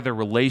big part of their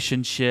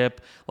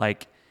relationship.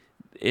 Like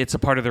it's a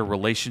part of their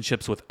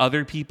relationships with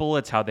other people.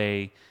 It's how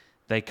they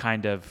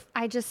kind of.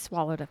 I just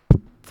swallowed a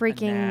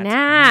freaking gnat.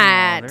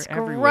 gnat. No, they're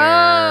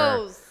everywhere.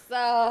 Gross.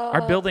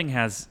 Our building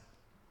has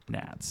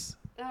gnats.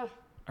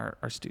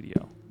 Our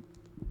studio.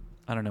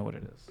 I don't know what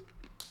it is.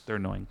 They're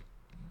annoying.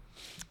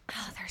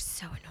 Oh, they're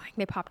so annoying.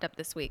 They popped up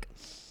this week.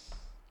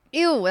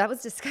 Ew, that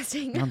was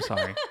disgusting. I'm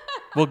sorry.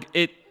 Well,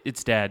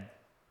 it's dead.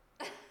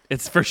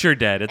 It's for sure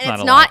dead. It's And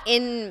not it's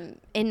alive. not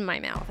in my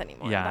mouth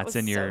anymore. Yeah, That it's was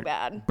in your so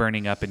bad.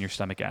 burning up in your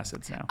stomach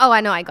acids now. Oh,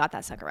 I know. I got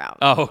that sucker out.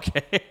 Oh,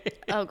 okay.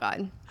 Oh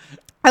God.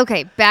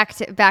 Okay, back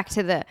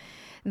to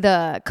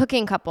the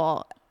cooking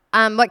couple.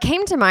 What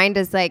came to mind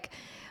is like,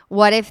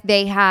 what if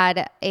they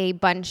had a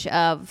bunch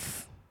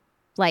of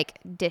like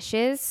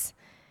dishes,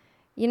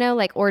 you know,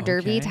 like hors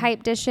d'oeuvre Okay.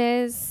 type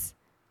dishes,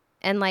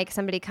 and like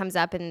somebody comes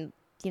up and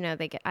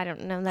they get, I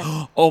don't know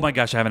that. Oh my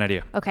gosh, I have an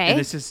idea. Okay. And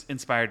this is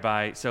inspired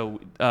by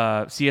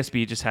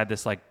CSB just had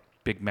this like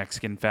big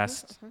Mexican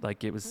fest. Like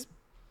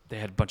they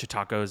had a bunch of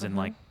tacos and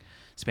like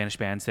Spanish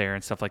bands there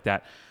and stuff like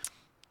that.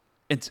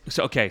 And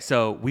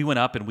so we went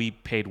up and we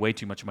paid way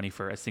too much money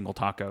for a single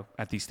taco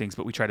at these things,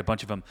 but we tried a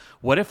bunch of them.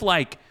 What if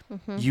like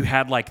you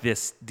had like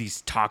this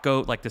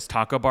taco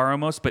bar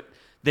almost, but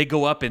they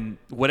go up and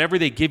whatever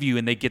they give you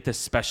and they get this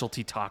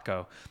specialty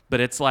taco, but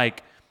it's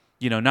like,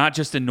 not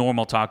just a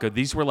normal taco.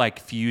 These were like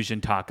fusion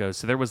tacos.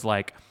 So there was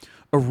like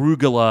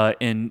arugula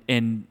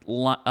and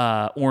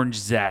orange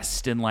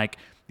zest and like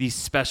these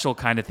special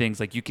kind of things.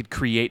 Like you could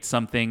create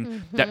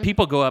something that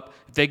people go up.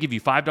 If they give you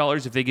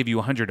 $5, if they give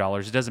you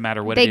 $100, it doesn't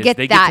matter what it is.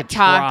 They get to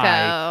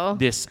try taco.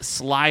 this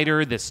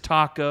slider, this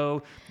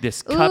taco,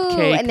 this Ooh,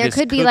 cupcake. and there this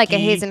could be like a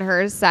cookie. his and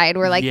hers side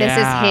where like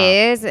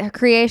Yeah. this is his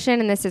creation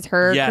and this is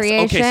her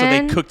creation. Okay,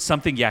 so they cooked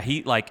something. Yeah,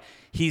 he's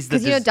the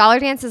because Dollar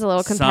Dance is a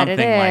little competitive.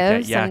 something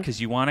like that. Yeah, because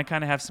you want to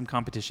kind of have some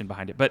competition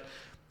behind it. But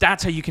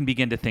that's how you can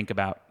begin to think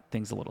about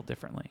things a little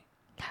differently.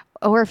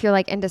 Or if you're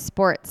like into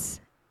sports,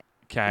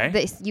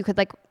 Okay. you could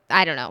like,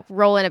 I don't know,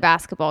 roll in a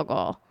basketball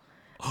goal.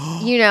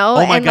 Oh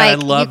my and God, I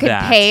like love you could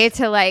that. pay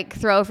to like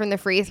throw from the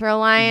free throw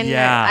line.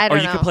 Yeah, I or don't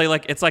you know. could play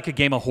like it's like a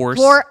game of horse.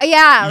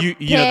 Yeah, you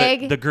know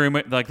pig. the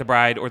groom, like the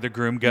bride or the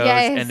groom goes,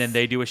 Yes. and then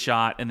they do a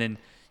shot, and then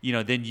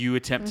then you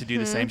attempt to do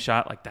the same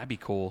shot. Like that'd be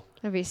cool.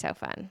 That'd be so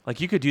fun. Like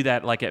you could do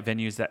that like at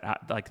venues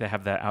that like they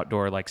have that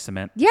outdoor like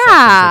cement. Yeah.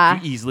 sections.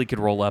 Like, you easily could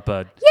roll up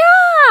a.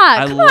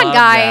 Yeah, come on, love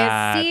guys.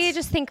 that. See,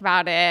 just think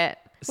about it.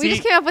 We See,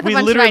 just came up with a we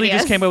bunch of literally ideas.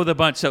 just came up with a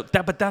bunch. So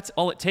but that's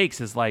all it takes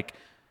is like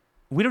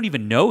we don't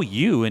even know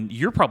you, and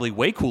you're probably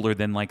way cooler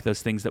than like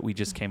those things that we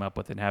just came up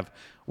with and have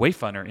way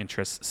funner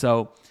interests.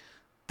 So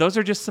those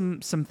are just some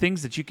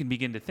things that you can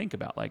begin to think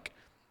about, like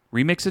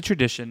remix a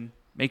tradition,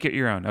 make it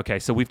your own. Okay,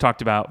 so we've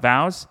talked about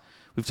vows,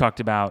 we've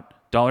talked about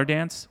dollar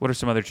dance. What are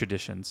some other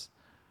traditions?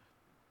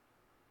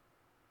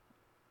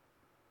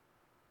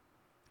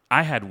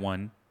 I had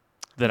one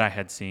that I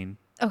had seen.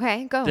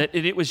 Okay, go. That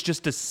it was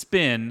just a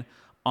spin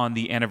on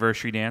the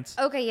anniversary dance.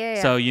 Okay,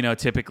 yeah. So,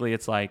 typically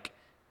it's like,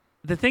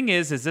 the thing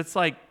is it's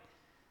like,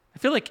 I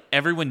feel like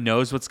everyone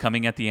knows what's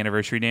coming at the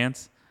anniversary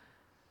dance.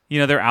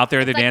 They're out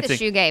there, they're like dancing. the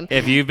shoe game.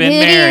 If you've been Who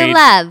married. do you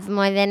love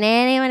more than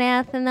anyone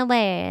else in the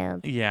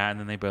world? Yeah, and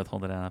then they both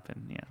hold it up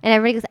and yeah. And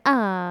everybody goes,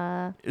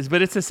 ah.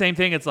 But it's the same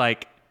thing. It's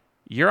like,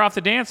 you're off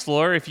the dance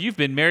floor if you've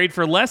been married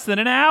for less than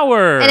an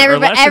hour. And or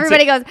less than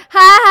everybody goes, ha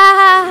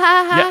ha ha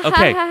ha ha. Yeah,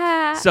 okay. Ha,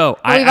 ha, ha. So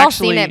Well, we've I all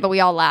actually, seen it, but we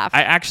all laugh.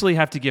 I actually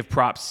have to give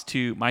props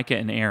to Micah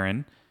and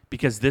Aaron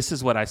because this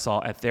is what I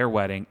saw at their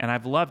wedding, and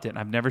I've loved it. And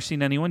I've never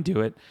seen anyone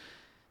do it.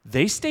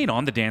 They stayed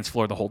on the dance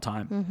floor the whole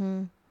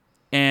time.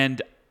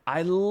 And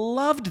I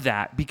loved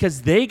that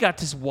because they got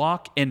to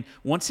walk, and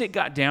once it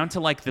got down to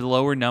like the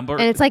lower number.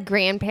 And it's like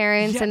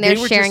grandparents, Yeah, and they're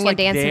they were sharing just, like,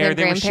 a dance with there. their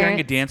They were grandparents. sharing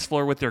a dance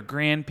floor with their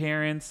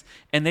grandparents,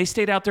 and they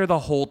stayed out there the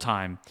whole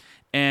time.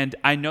 And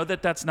I know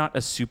that that's not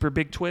a super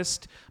big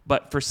twist,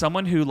 but for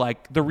someone who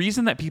like the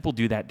reason that people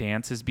do that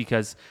dance is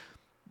because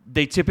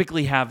they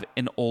typically have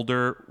an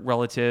older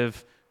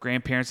relative,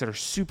 grandparents that are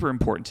super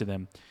important to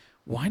them.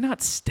 Why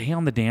not stay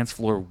on the dance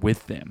floor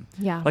with them?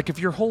 Yeah. Like if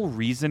your whole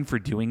reason for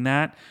doing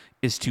that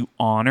is to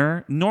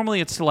honor,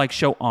 normally it's to like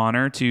show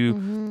honor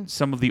to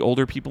some of the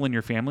older people in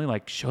your family,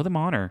 like show them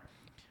honor.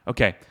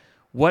 Okay.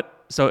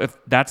 So if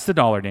that's the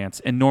dollar dance,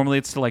 and normally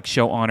it's to like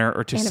show honor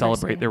or to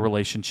celebrate their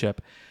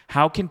relationship,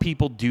 how can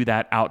people do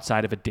that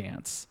outside of a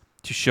dance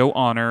to show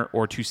honor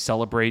or to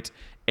celebrate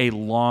a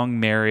long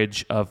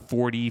marriage of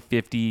 40,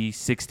 50,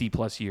 60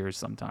 plus years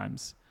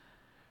sometimes?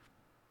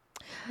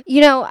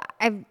 You know,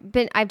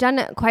 I've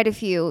done quite a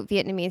few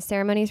Vietnamese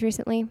ceremonies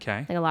recently.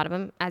 Okay. Like a lot of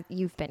them, as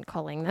you've been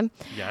calling them.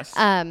 Yes.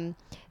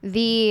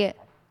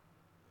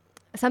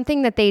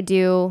 Something that they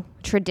do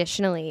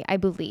traditionally, I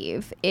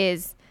believe,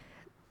 is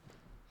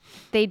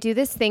they do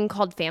this thing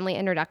called family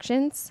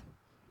introductions.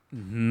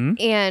 Mm-hmm.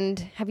 And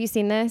have you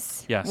seen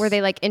this? Yes. Where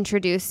they like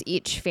introduce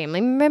each family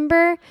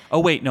member.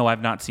 Oh, wait, no,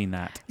 I've not seen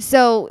that.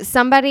 So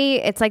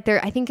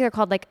I think they're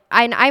called like,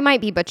 I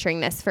might be butchering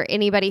this for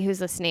anybody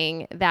who's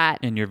listening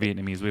that. In your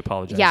Vietnamese, we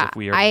apologize if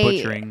we are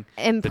butchering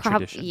the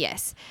tradition.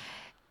 Yes.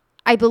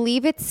 I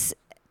believe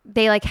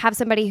they like have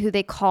somebody who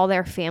they call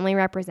their family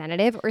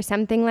representative or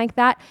something like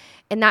that.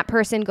 And that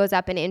person goes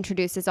up and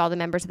introduces all the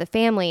members of the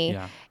family.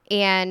 Yeah.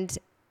 And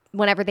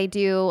whenever they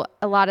do,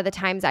 a lot of the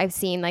times I've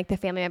seen like the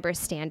family members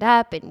stand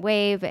up and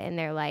wave and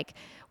they're like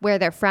where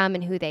they're from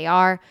and who they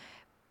are.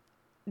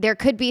 There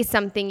could be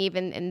something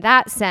even in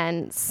that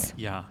sense.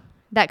 Yeah.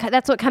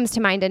 That's what comes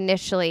to mind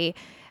initially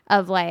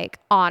of like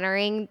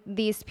honoring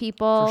these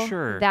people For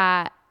sure.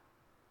 that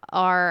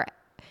are,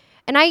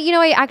 and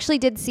I actually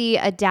did see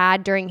a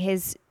dad during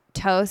his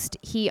toast.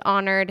 He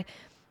honored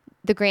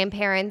the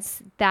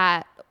grandparents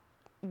that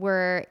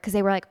were, because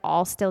they were like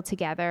all still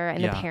together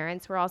and the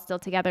parents were all still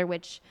together,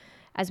 which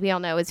as we all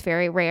know is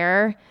very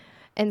rare.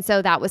 And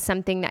so that was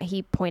something that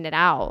he pointed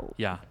out.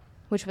 Yeah.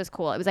 Which was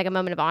cool. It was like a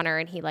moment of honor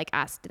and he like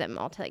asked them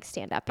all to like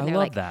stand up. And I they're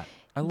love like, that.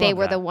 They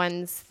were the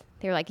ones,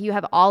 they were like, you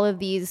have all of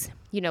these,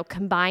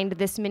 combined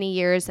this many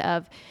years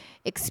of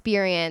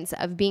experience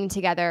of being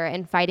together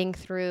and fighting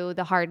through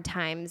the hard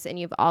times. And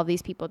you have all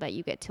these people that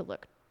you get to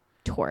look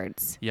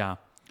towards. Yeah.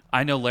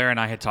 I know Lara and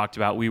I had talked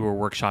about, we were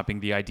workshopping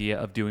the idea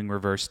of doing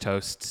reverse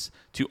toasts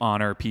to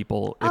honor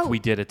people if we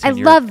did a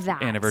 10-year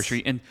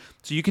anniversary. And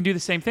so you can do the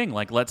same thing.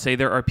 Like, let's say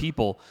there are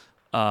people,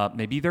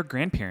 maybe their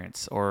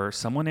grandparents or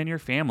someone in your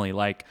family.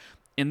 Like,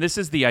 and this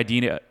is the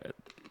idea,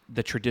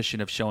 the tradition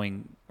of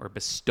showing or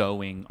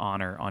bestowing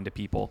honor onto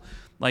people.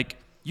 Like,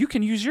 you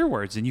can use your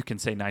words and you can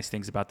say nice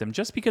things about them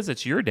just because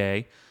it's your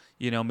day.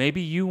 Maybe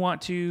you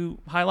want to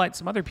highlight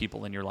some other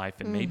people in your life,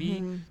 and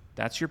maybe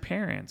that's your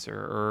parents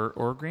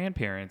or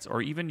grandparents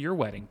or even your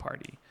wedding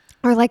party.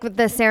 Or like with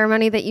the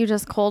ceremony that you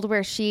just called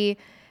where she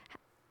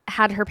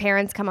had her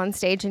parents come on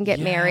stage and get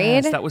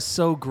married. That was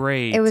so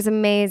great. It was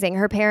amazing.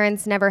 Her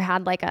parents never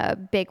had like a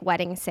big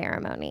wedding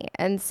ceremony.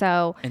 And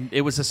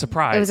it was a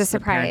surprise. It was a The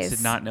parents surprise.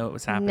 did not know it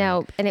was happening.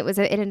 No. And it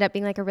ended up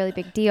being like a really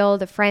big deal.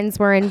 The friends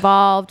were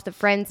involved. The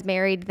friends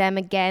married them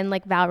again,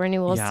 like vow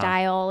renewal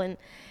style. And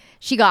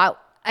she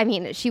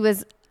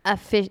was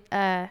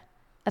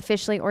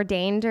officially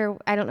ordained, or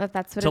I don't know if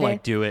that's what it is. To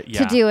like do it.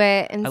 Yeah. To do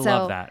it. And I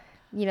love that.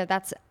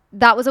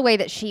 That was a way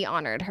that she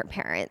honored her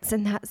parents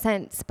in that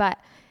sense. But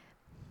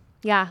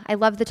yeah, I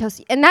love the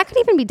toast. And that could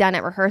even be done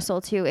at rehearsal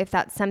too, if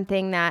that's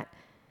something that,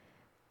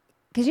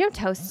 because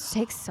toasts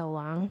take so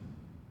long.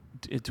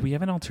 Do we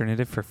have an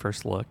alternative for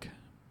first look?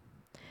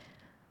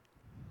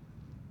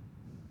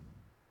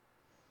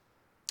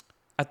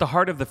 At the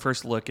heart of the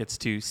first look, it's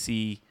to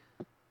see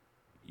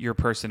your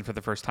person for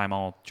the first time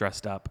all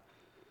dressed up.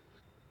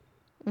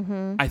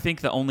 Mm-hmm. I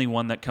think the only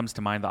one that comes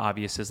to mind, the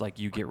obvious, is like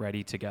you get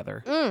ready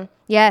together.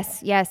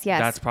 Yes.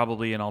 That's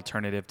probably an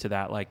alternative to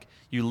that. Like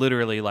you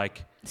literally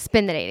like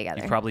spend the day together.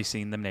 You've probably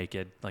seen them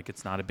naked. Like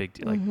it's not a big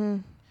deal. Like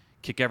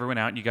kick everyone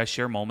out and you guys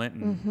share a moment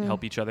and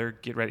help each other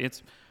get ready.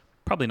 It's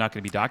probably not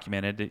going to be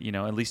documented,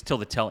 at least till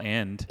the tail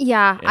end.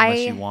 Yeah.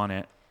 Unless you want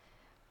it.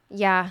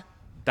 Yeah.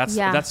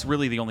 That's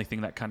really the only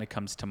thing that kind of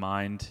comes to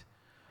mind.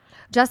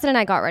 Justin and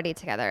I got ready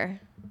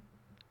together,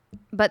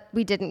 but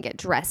we didn't get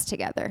dressed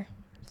together.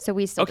 So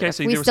we still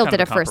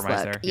did a first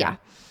look. There. Yeah.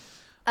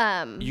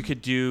 You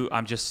could do.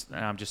 I'm just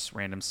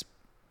random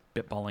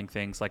spitballing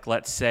things. Like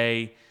let's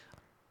say.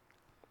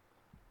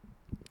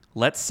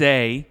 I'm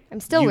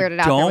still weirded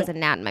out. There was a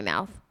gnat in my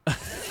mouth.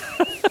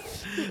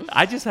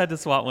 I just had to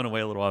swat one away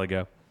a little while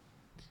ago.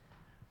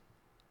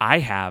 I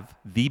have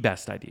the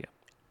best idea.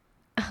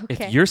 Okay.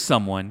 If you're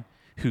someone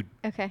who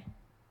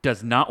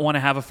does not want to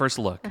have a first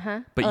look,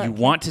 but you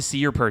want to see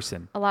your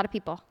person, a lot of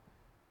people.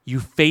 You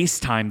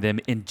FaceTime them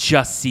and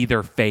just see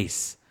their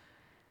face.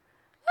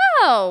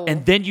 Oh.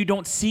 And then you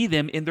don't see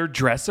them in their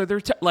dress or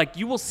their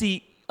you will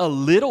see a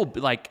little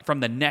like from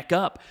the neck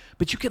up,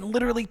 but you can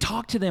literally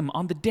talk to them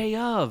on the day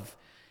of.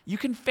 You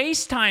can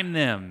FaceTime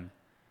them.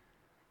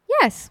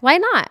 Yes, why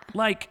not?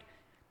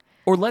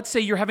 Or let's say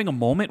you're having a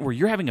moment where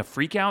you're having a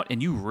freak out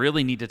and you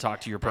really need to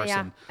talk to your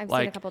person. Yeah, I've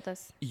seen a couple of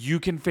those. You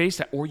can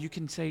FaceTime, or you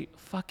can say,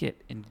 fuck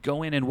it, and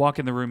go in and walk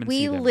in the room and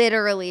see them. We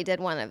literally did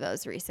one of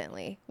those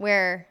recently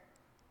where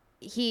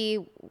he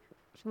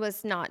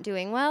was not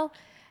doing well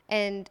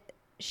and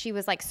she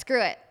was like,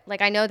 screw it.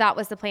 Like, I know that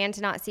was the plan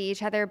to not see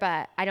each other,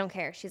 but I don't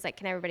care. She's like,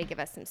 can everybody give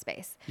us some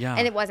space? Yeah.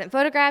 And it wasn't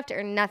photographed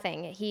or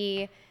nothing.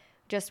 He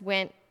just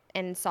went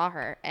and saw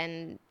her,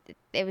 and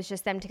it was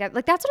just them together.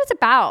 Like, that's what it's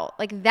about.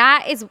 Like,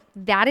 that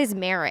is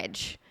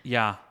marriage.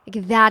 Yeah.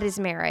 Like, that is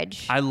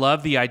marriage. I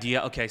love the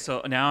idea. Okay,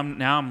 so now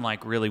I'm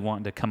like really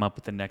wanting to come up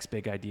with the next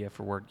big idea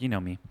for work. You know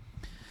me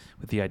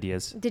with the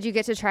ideas. Did you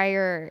get to try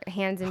your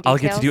hands and I'll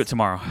details? get to do it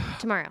tomorrow.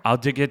 I'll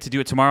get to do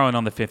it tomorrow and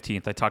on the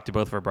 15th. I talked to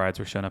both of our brides.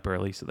 We're showing up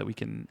early so that we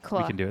can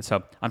do it.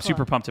 So I'm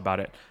super pumped about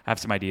it. I have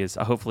some ideas.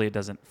 Hopefully it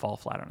doesn't fall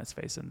flat on his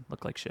face and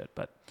look like shit,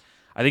 but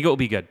I think it will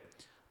be good.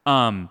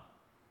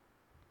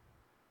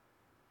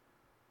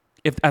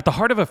 If at the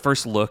heart of a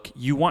first look,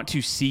 you want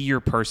to see your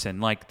person,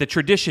 like the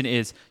tradition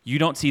is you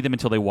don't see them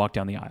until they walk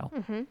down the aisle.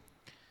 Mm-hmm.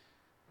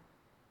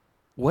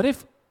 What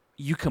if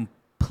you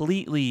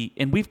completely,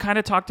 and we've kind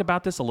of talked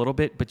about this a little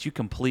bit, but you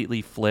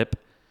completely flip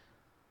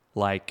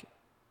like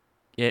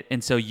it.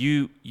 And so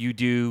you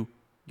do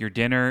your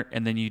dinner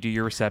and then you do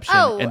your reception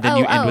and then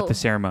you end with the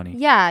ceremony.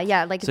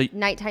 Yeah. Like so,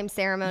 nighttime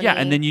ceremony. Yeah.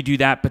 And then you do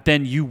that, but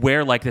then you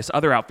wear like this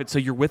other outfit. So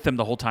you're with them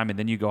the whole time and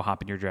then you go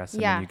hop in your dress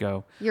and then you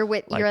go. You're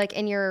like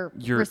in your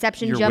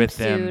reception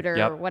jumpsuit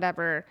or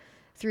whatever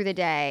through the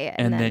day.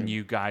 And then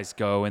you guys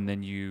go and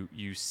then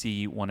you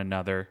see one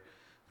another.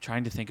 I'm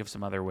trying to think of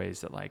some other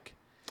ways that like.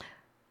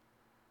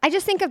 I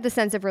just think of the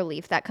sense of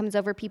relief that comes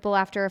over people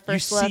after a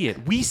first look. You see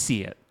it. We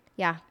see it.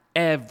 Yeah.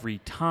 Every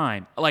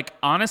time. Like,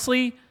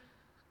 honestly,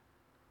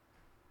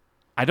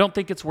 I don't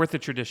think it's worth the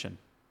tradition.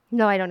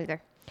 No, I don't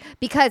either.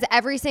 Because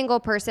every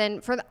single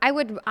person, I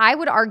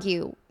would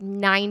argue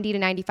 90 to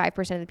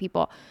 95% of the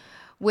people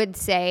would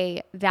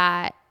say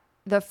that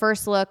the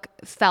first look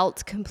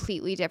felt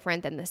completely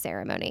different than the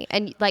ceremony.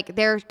 And like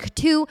they're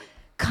two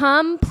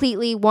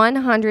completely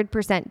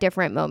 100%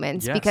 different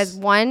moments. Yes. Because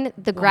one,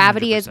 the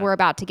gravity 100%. Is we're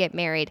about to get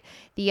married.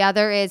 The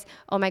other is,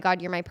 oh my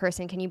God, you're my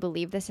person. Can you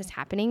believe this is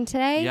happening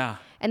today? Yeah.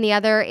 And the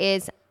other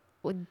is,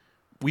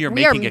 we are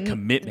making a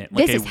commitment,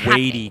 like a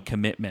weighty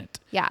commitment.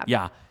 Yeah.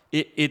 Yeah.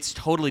 It's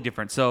totally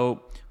different.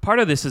 So part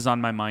of this is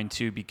on my mind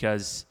too,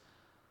 because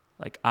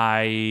like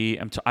I've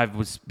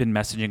been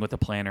messaging with a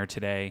planner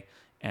today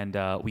and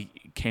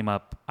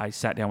I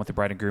sat down with the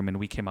bride and groom and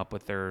we came up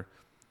with their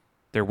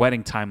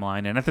wedding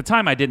timeline. And at the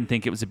time I didn't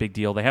think it was a big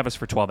deal. They have us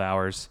for 12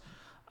 hours.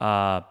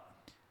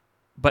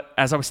 But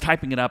as I was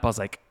typing it up, I was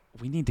like,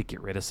 we need to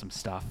get rid of some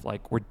stuff.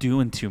 Like we're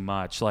doing too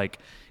much. Like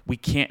we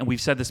can't, and we've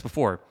said this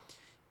before,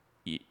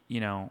 you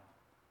know,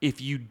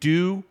 if you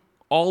do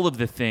all of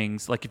the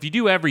things, like if you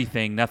do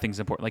everything, nothing's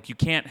important. Like you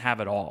can't have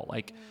it all.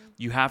 Like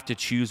you have to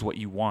choose what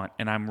you want.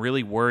 And I'm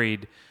really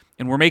worried,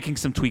 and we're making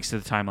some tweaks to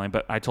the timeline,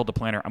 but I told the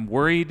planner, I'm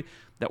worried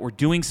that we're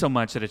doing so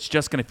much that it's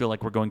just going to feel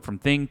like we're going from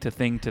thing to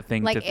thing to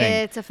thing to thing. Like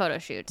it's a photo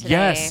shoot today.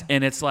 Yes.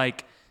 And it's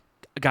like,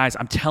 guys,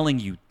 I'm telling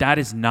you, that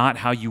is not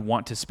how you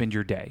want to spend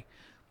your day.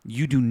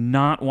 You do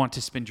not want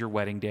to spend your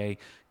wedding day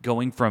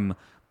going from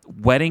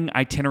wedding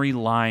itinerary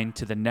line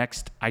to the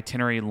next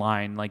itinerary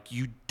line. Like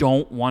you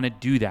don't want to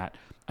do that.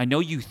 I know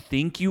you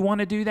think you want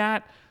to do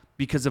that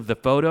because of the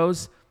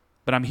photos,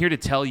 but I'm here to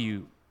tell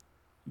you,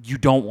 you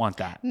don't want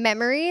that.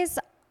 Memories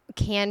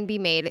can be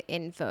made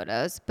in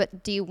photos,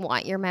 but do you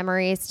want your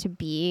memories to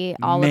be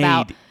all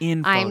about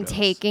I'm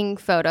taking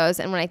photos?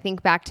 And when I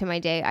think back to my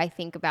day, I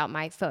think about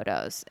my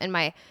photos and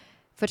my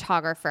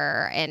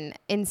photographer. And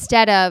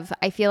instead of,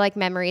 I feel like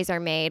memories are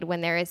made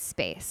when there is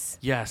space.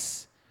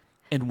 Yes.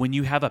 And when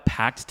you have a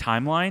packed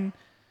timeline,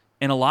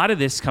 and a lot of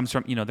this comes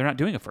from, they're not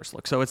doing a first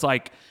look. So it's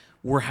like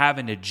we're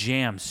having to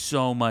jam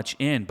so much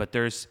in, but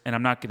there's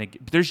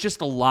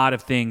just a lot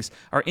of things.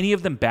 Are any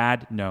of them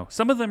bad? No.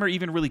 Some of them are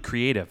even really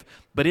creative,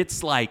 but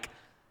it's like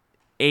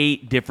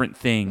 8 different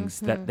things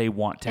that they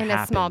want to happen. In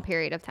a small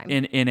period of time.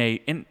 And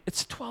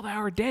it's a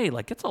 12-hour day.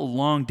 Like it's a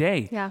long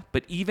day. Yeah.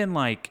 But even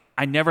like,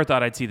 I never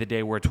thought I'd see the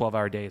day where a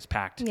 12-hour day is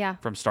packed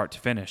from start to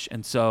finish.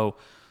 And so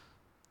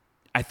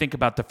I think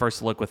about the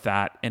first look with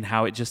that and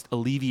how it just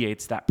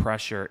alleviates that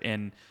pressure.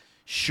 And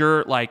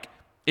sure, like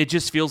it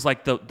just feels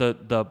like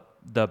the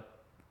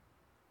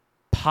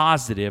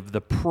positive,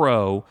 the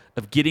pro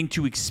of getting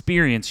to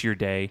experience your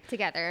day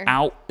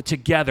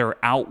together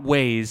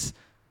outweighs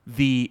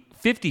the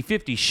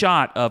 50-50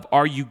 shot of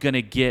are you going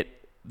to get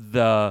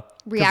the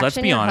reaction let's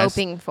be honest,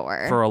 hoping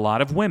for. For a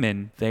lot of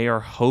women, they are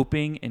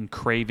hoping and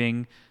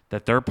craving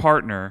that their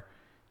partner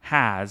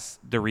has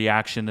the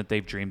reaction that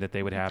they've dreamed that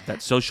they would have,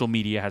 that social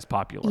media has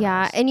popularized.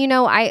 Yeah,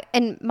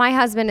 and my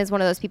husband is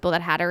one of those people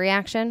that had a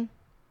reaction,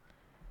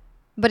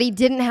 but he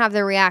didn't have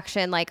the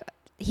reaction like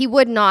he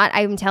would not.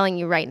 I'm telling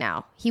you right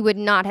now, he would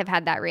not have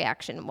had that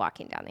reaction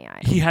walking down the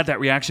aisle. He had that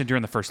reaction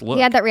during the first look.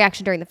 He had that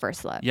reaction during the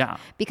first look. Yeah,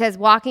 because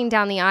walking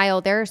down the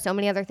aisle, there are so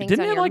many other things.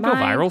 Didn't on it your like mind.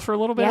 go viral for a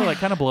little bit, or like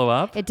kind of blow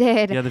up? It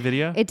did. Yeah, the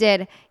video. It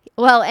did.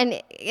 Well,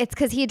 and it's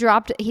because he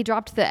dropped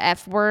the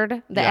F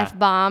word, the F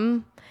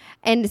bomb,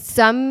 and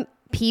some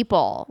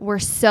people were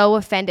so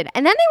offended,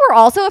 and then they were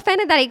also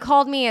offended that he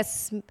called me a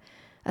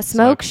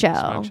smoke show.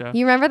 Smoke show.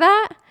 You remember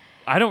that?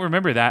 I don't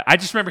remember that. I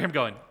just remember him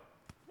going.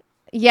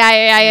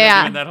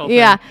 Yeah. Doing that whole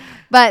thing.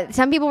 But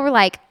some people were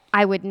like,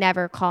 I would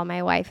never call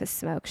my wife a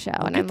smoke show.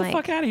 Well, and get I'm the like,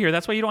 fuck out of here.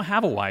 That's why you don't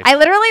have a wife. I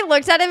literally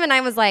looked at him and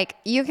I was like,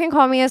 you can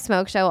call me a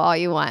smoke show all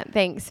you want.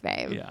 Thanks,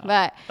 babe. Yeah.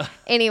 But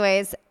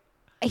anyways,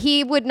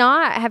 he would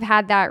not have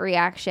had that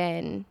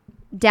reaction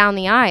down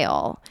the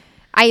aisle.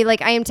 I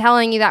am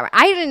telling you that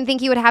I didn't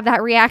think he would have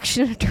that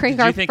reaction during Did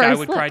our you think first I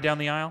would look. cry down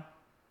the aisle?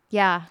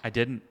 Yeah. I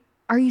didn't.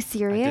 Are you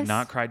serious? I did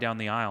not cry down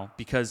the aisle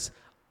because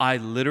I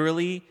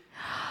literally,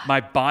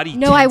 my body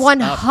No, I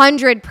tensed up.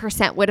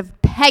 100% would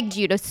have pegged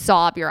you to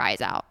sob your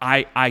eyes out.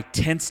 I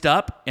tensed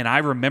up and I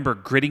remember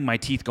gritting my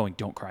teeth going,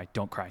 don't cry,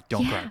 don't cry,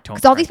 don't cry, don't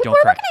 'cause cry, all these people don't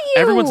are cry. looking at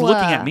you. Everyone's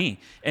looking at me.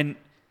 And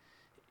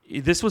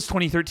this was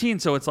 2013,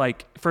 so it's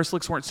like first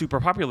looks weren't super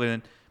popular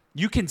then.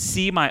 You can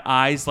see my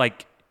eyes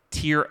like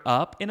tear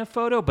up in a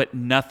photo, but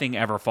nothing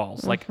ever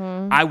falls. Like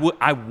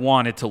I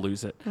wanted to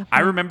lose it.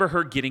 I remember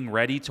her getting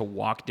ready to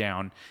walk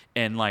down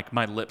and like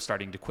my lips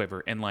starting to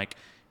quiver and like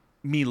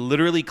me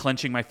literally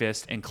clenching my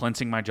fist and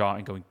clenching my jaw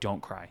and going,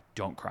 don't cry,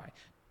 don't cry,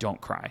 don't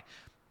cry.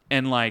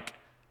 And like,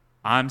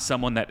 I'm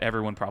someone that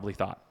everyone probably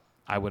thought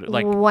I would,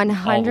 like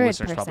 100%. all the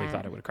listeners probably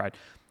thought I would have cried.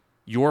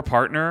 Your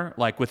partner,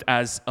 like with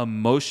as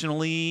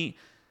emotionally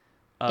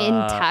In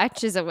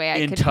touch is a way I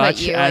in could touch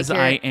put you. as like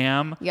I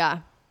am, Yeah.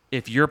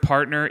 if your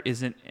partner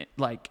isn't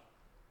like,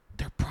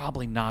 they're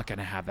probably not going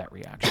to have that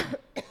reaction.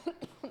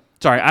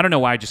 Sorry, I don't know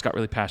why I just got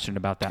really passionate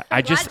about that.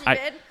 I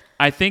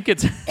think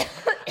it's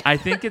I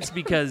think it's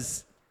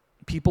because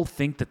people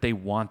think that they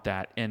want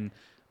that, and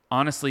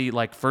honestly,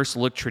 like first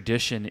look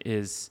tradition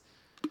is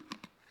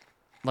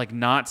like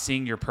not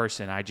seeing your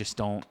person. I just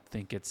don't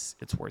think it's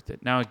worth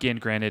it. Now, again,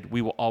 granted,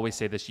 we will always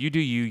say this: you do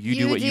you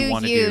do what you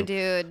want to do,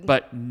 dude.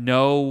 but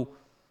no,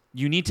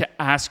 you need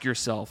to ask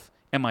yourself: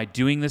 am I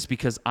doing this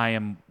because I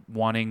am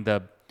wanting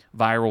the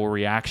viral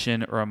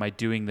reaction, or am I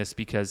doing this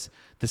because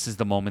this is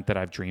the moment that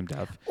I've dreamed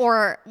of?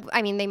 Or,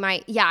 I mean, they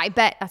might, yeah, I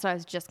bet, that's what I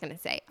was just going to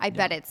say. I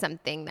bet it's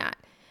something that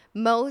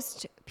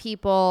most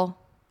people,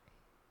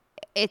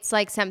 it's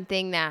like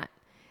something that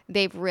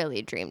they've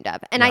really dreamed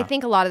of. And I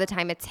think a lot of the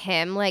time it's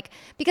him, like,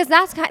 because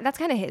that's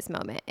kind of his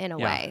moment in a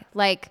way.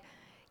 Like,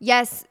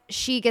 yes,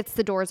 she gets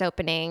the doors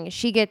opening.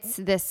 She gets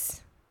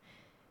this,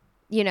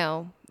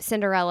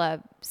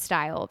 Cinderella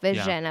style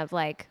vision of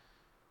like,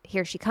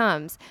 here she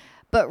comes.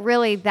 But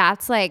really,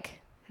 that's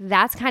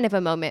kind of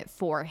a moment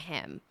for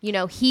him.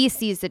 He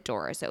sees the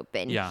doors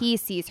open. Yeah. He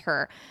sees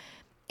her.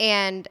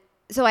 And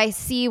so I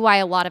see why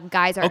a lot of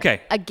guys are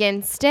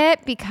against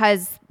it,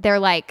 because they're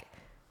like,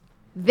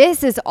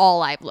 this is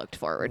all I've looked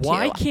forward to.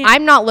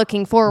 I'm not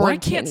looking forward to Why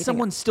can't anything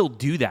someone else. still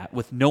do that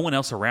with no one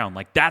else around?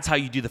 Like, that's how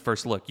you do the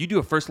first look. You do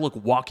a first look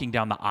walking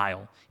down the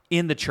aisle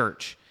in the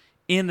church,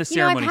 in the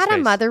ceremony I've had space.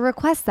 a mother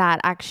request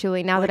that,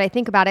 actually, now that I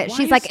think about it.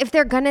 She's like, if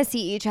they're going to see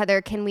each other,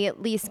 can we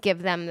at least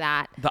give them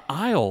that? The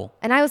aisle.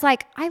 And I was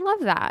like, I love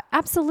that.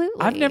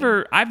 Absolutely.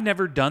 I've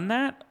never done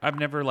that. I've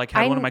never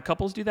had one of my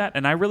couples do that,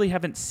 and I really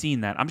haven't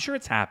seen that. I'm sure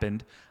it's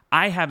happened.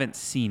 I haven't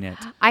seen it.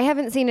 I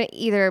haven't seen it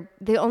either.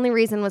 The only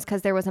reason was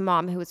because there was a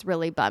mom who was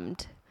really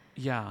bummed.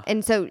 Yeah.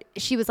 And so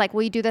she was like,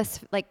 will you do this?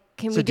 Like,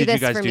 can we do did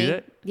this you guys for do me?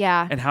 it?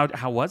 Yeah. And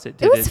how was it?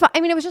 It was fun.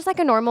 I mean, it was just like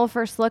a normal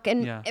first look.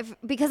 And Yeah.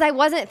 because I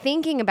wasn't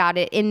thinking about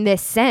it in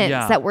this sense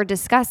that we're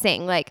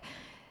discussing, like,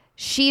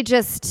 she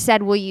just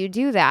said, will you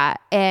do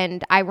that?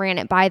 And I ran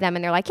it by them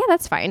and they're like, yeah,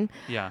 that's fine.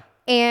 Yeah.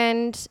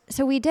 And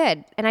so we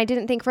did. And I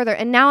didn't think further.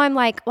 And now I'm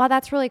like, wow,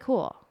 that's really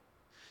cool.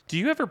 Do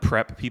you ever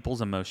prep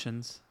people's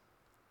emotions?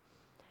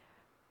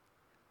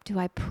 Do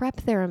I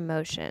prep their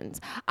emotions?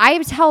 I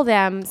tell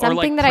them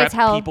something that I prep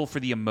tell people for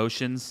the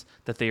emotions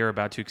that they are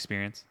about to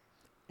experience.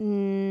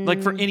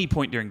 Like for any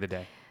point during the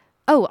day.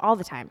 Oh, all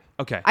the time.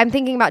 Okay. I'm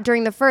thinking about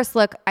during the first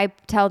look, I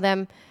tell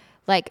them,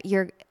 like,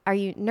 are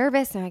you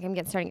nervous? And like, I'm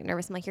starting to get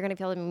nervous. I'm like, you're going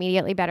to feel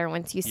immediately better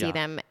once you see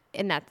them.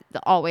 And that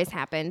always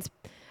happens.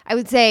 I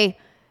would say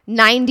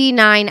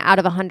 99 out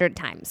of 100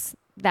 times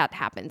that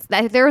happens.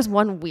 There was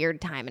one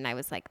weird time and I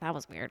was like, that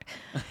was weird.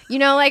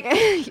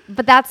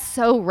 But that's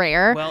so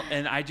rare. Well,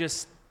 and I'm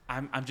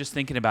just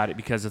thinking about it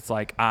because it's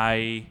like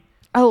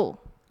of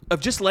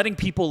just letting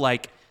people,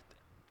 like,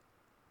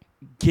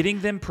 getting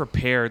them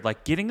prepared,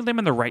 like getting them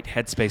in the right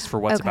headspace for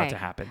what's about to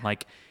happen.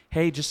 Like,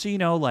 hey, just so you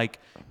know, like,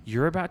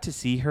 you're about to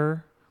see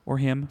her or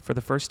him for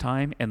the first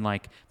time, and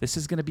like this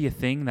is going to be a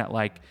thing that,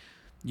 like,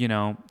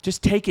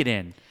 just take it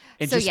in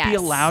and So, just be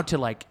allowed to,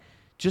 like,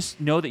 just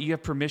know that you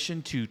have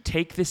permission to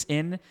take this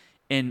in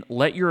and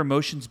let your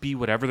emotions be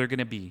whatever they're going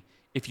to be.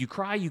 If you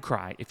cry, you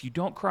cry. If you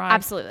don't cry,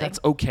 absolutely, that's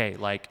okay.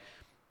 Like,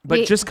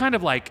 but just kind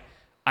of like,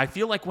 I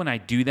feel like when I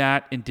do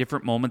that in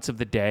different moments of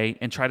the day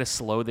and try to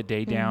slow the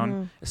day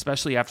down,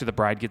 especially after the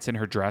bride gets in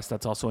her dress,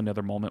 that's also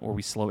another moment where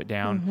we slow it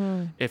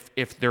down.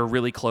 If they're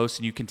really close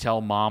and you can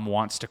tell mom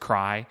wants to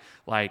cry,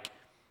 like,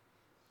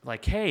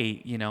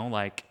 hey,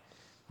 like,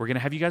 we're going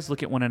to have you guys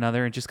look at one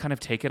another and just kind of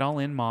take it all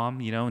in, mom,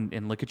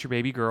 and look at your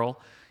baby girl,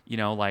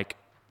 like,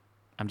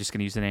 I'm just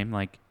gonna use the name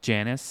like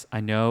Janice. I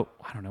don't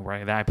know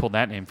where I pulled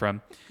that name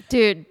from.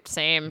 Dude,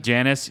 same.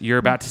 Janice, you're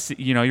about to see,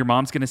 your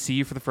mom's gonna see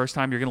you for the first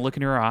time. You're gonna look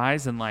into her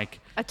eyes and like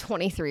A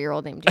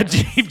 23-year-old named a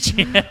Janice.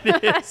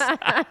 Janice.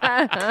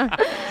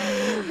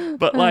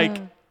 But like,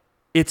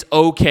 it's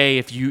okay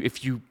if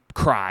you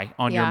cry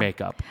on your Yeah.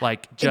 makeup.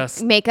 Like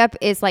just Makeup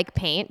is like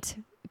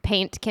paint.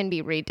 Paint can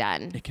be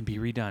redone. it can be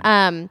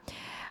redone.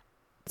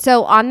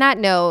 So on that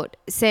note,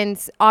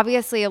 since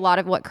obviously a lot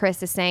of what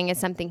Chris is saying is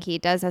something he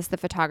does as the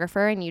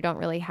photographer and you don't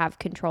really have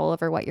control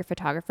over what your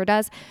photographer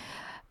does,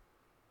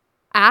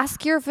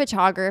 ask your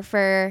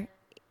photographer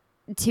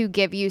to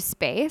give you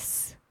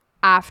space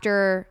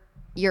after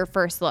your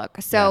first look.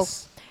 So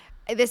Yes.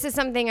 this is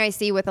something I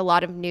see with a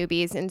lot of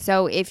newbies. And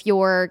so if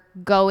you're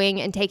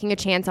going and taking a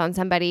chance on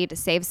somebody to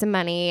save some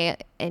money,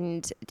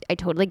 and I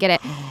totally get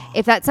it,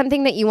 if that's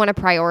something that you want to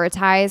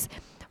prioritize,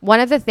 one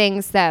of the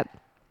things that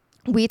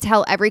we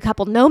tell every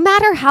couple, no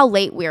matter how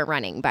late we're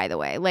running, by the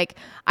way, like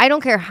I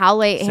don't care how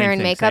late Same hair and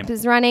thing, makeup same.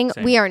 is running,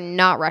 Same. we are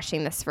not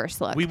rushing this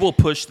first look. We will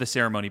push the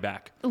ceremony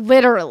back.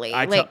 Literally,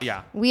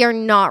 yeah. we are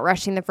not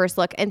rushing the first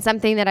look. And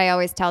something that I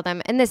always tell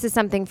them, and this is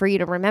something for you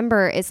to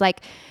remember, is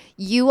like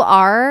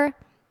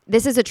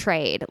this is a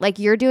trade. Like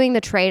you're doing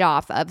the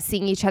trade-off of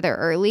seeing each other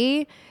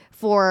early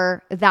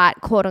for that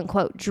quote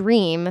unquote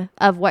dream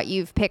of what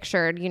you've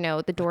pictured,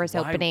 the doors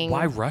opening.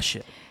 Why rush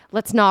it?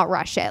 Let's not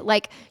rush it.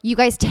 Like you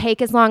guys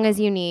take as long as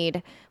you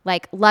need,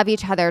 like love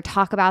each other,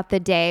 talk about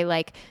the day.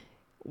 Like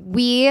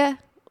we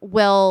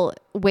will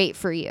wait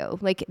for you.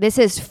 Like this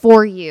is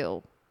for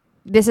you.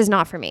 This is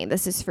not for me.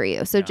 This is for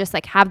you. So just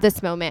like have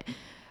this moment.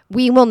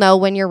 We will know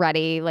when you're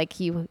ready. Like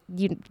you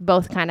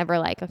both kind of are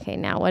like, okay,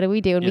 now what do we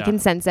do? And we can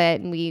sense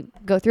it and we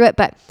go through it.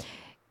 But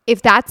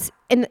if that's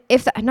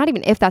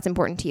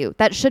important to you,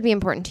 that should be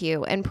important to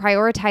you, and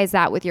prioritize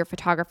that with your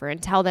photographer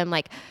and tell them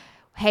like,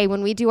 hey,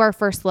 when we do our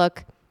first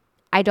look,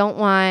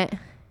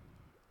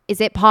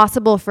 is it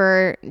possible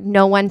for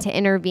no one to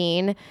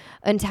intervene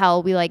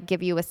until we like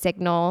give you a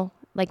signal?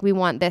 Like we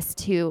want this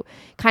to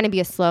kind of be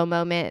a slow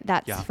moment.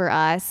 That's for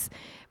us,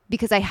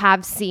 because I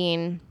have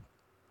seen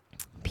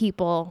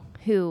people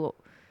who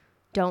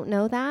don't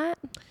know that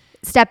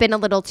step in a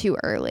little too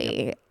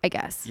early, I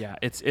guess. Yeah,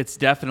 it's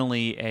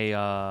definitely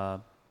a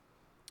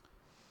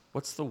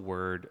what's the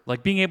word?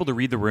 Like being able to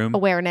read the room.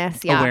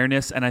 Awareness, yeah.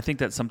 Awareness, and I think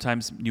that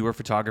sometimes newer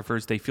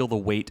photographers, they feel the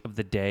weight of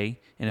the day,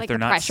 and Like if they're the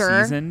not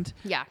pressure. seasoned,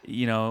 Yeah.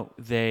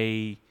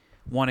 They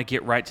want to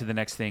get right to the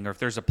next thing, or if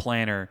there's a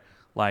planner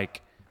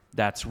like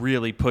that's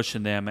really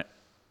pushing them.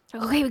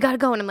 Okay, we gotta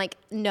go, and I'm like,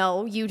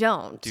 no, you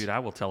don't. Dude, I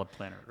will tell a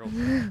planner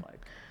girlfriend, like,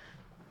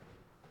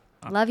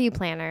 Love you,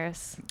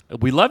 planners.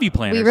 we love you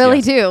planners. We really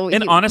yes. do.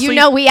 And You- honestly, you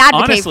know we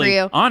advocate for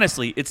you.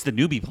 Honestly, it's the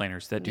newbie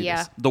planners that do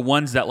this. The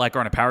ones that like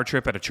are on a power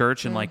trip at a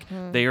church and like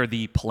they are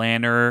the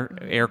planner,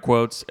 air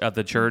quotes, of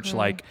the church.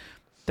 Like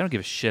they don't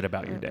give a shit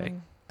about your day.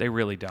 They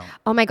really don't.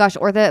 Oh my gosh,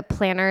 or the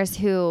planners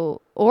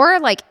or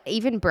like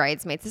even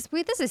bridesmaids.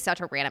 This is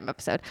such a random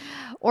episode.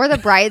 Or the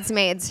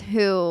bridesmaids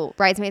or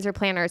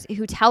planners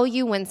who tell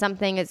you when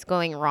something is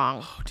going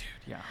wrong. Oh, dude,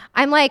 yeah.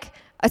 I'm like,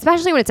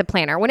 especially when it's a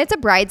planner. When it's a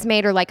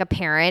bridesmaid or like a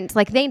parent,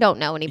 like they don't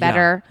know any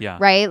better, yeah.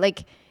 right?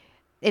 Like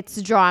it's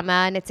drama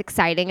and it's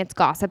exciting, it's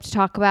gossip to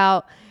talk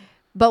about.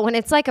 But when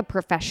it's like a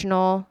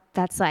professional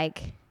that's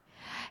like,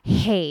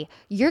 hey,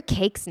 your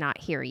cake's not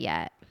here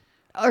yet,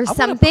 or I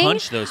something,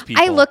 punch those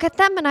people. I look at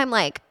them and I'm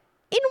like,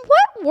 in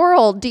what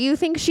world do you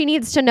think she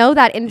needs to know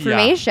that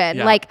information?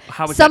 yeah. Like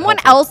How is that someone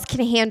helpful? else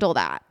can handle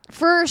that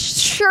for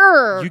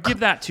sure. You give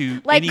that to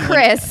Like anyone.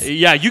 Chris.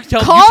 Yeah, you tell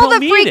Call the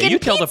me freaking that. You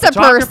tell the pizza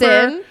photographer.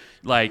 person.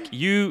 Like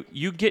you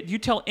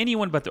tell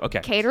anyone but the okay.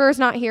 Caterer's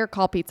not here,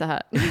 call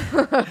Pizza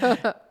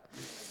Hut.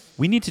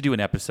 We need to do an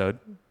episode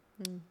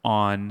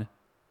on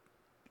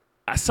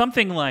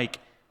something like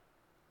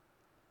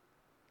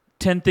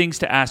 10 things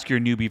to ask your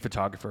newbie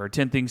photographer, or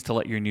 10 things to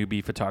let your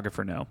newbie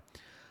photographer know.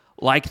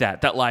 Like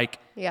that like,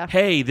 Yeah.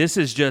 hey, this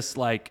is just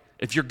like,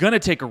 if you're going to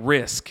take a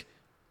risk,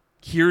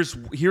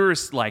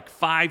 here's like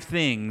 5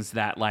 things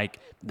that like,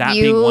 that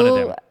being one of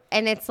them.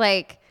 And it's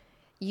like,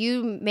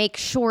 you make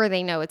sure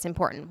they know it's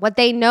important. What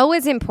they know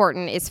is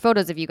important is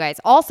photos of you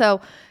guys.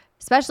 Also,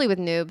 especially with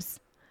noobs,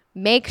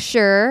 make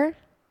sure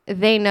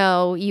they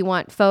know you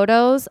want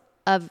photos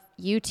of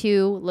you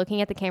two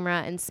looking at the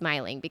camera and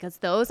smiling, because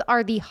those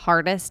are the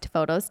hardest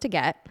photos to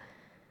get.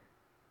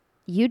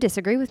 You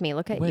disagree with me.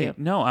 Look at you. Wait,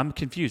 no, I'm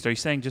confused. Are you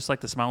saying just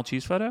like the smile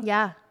cheese photo?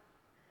 Yeah.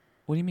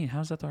 What do you mean?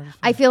 How's that the hardest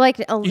photo? I feel like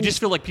You just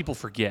feel like people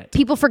forget.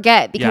 people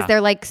forget because Yeah.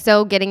 they're like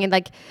so getting in,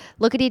 like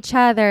look at each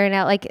other and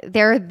like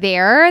they're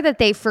there that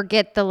they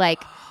forget the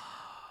like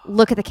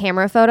look at the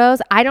camera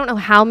photos. I don't know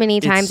how many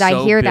times It's I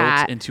so hear built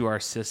that. into our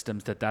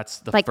systems that's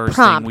the Like first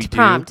prompt, thing we do.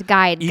 prompt,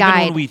 guide, Even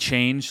guide. when we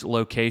change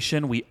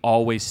location, we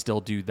always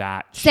still do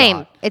that. Same.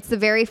 shot. It's the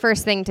very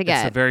first thing to It's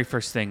get. the very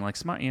first thing. Like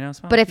smile,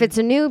 smile. But if it's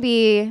a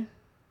newbie,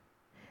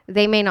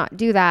 they may not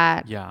do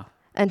that yeah.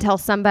 until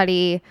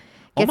somebody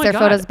Oh gets my their God,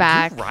 photos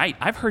back. You're right.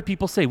 I've heard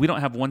people say we don't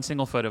have one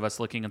single photo of us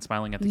looking and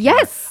smiling at the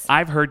Yes. camera.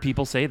 I've heard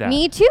people say that.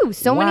 Me too.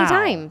 So many Wow.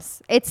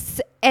 times. It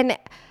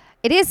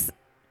is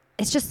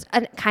it's just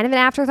kind of an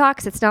afterthought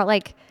because it's not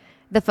like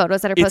the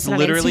photos that are posted on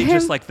Instagram. It's literally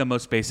just like the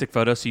most basic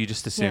photo, so you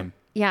just assume.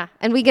 Yeah.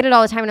 And we get it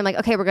all the time, and I'm like,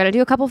 okay, we're going to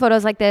do a couple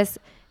photos like this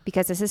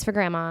because this is for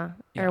grandma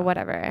or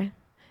whatever.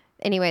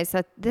 Anyways,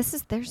 so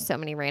there's so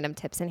many random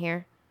tips in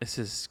here. This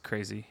is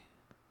crazy.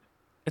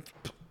 It's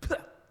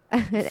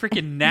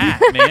freaking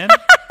gnat, man.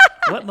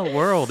 What in the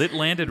world? It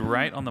landed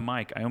right on the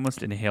mic. I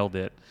almost inhaled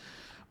it.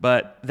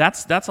 But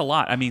that's a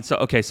lot. I mean, so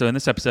in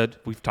this episode,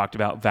 we've talked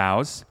about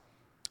vows,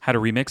 how to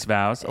remix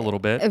vows a little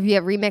bit. Yeah,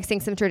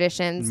 remixing some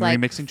traditions.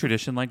 Remixing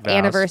tradition like vows.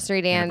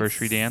 Anniversary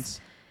dance.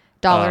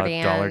 Dollar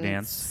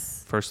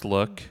dance. First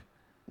look.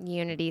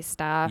 Unity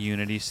stuff.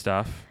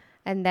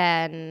 And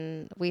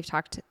then we've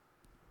talked...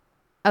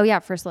 Oh, yeah,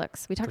 first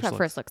looks. We talked about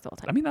first looks the whole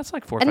time. I mean, that's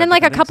like 4 or 5 And then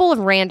like a couple of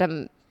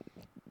random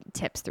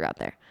tips throughout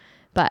there.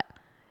 But,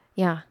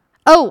 yeah.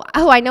 Oh,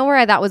 I know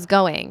where that was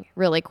going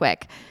really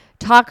quick.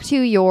 Talk to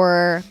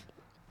your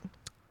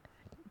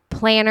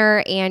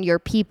planner and your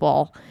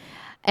people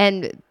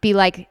and be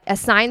like,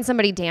 assign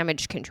somebody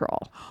damage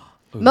control.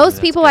 Ooh, most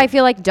people, I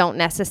feel like, don't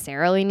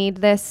necessarily need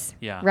this,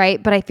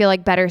 right? But I feel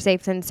like better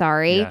safe than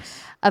sorry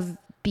of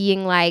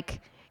being like,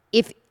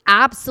 if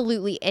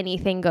absolutely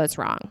anything goes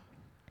wrong,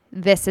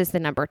 this is the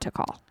number to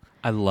call.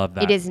 I love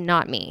that. It is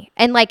not me.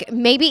 And like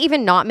maybe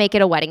even not make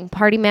it a wedding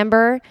party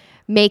member,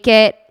 make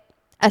it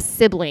a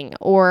sibling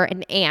or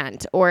an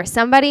aunt or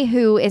somebody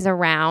who is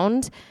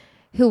around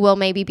who will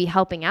maybe be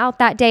helping out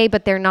that day,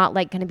 but they're not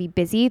like going to be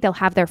busy. They'll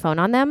have their phone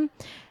on them.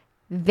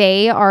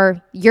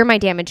 You're my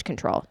damage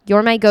control.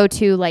 You're my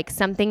go-to, like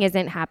something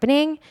isn't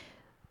happening.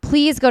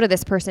 Please go to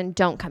this person.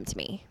 Don't come to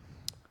me.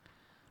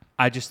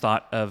 I just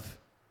thought of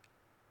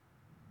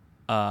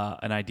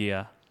an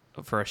idea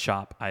for a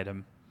shop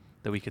item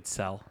that we could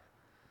sell.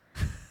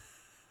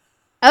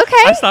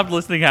 Okay. I stopped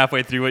listening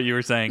halfway through what you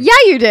were saying. Yeah,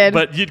 you did.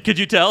 But could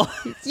you tell?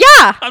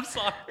 Yeah. I'm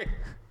sorry.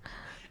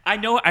 I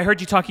know. I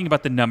heard you talking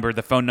about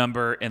the phone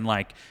number, and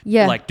like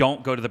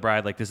don't go to the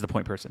bride. Like, this is the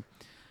point person.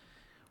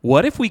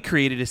 What if we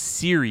created a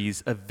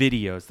series of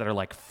videos that are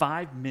like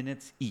 5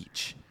 minutes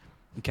each?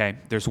 Okay.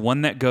 There's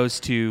one that goes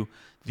to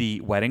the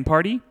wedding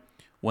party,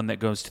 one that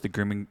goes to the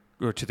grooming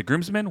or to the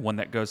groomsmen, one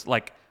that goes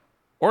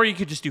or you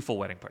could just do full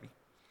wedding party.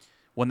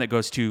 One that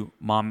goes to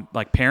mom,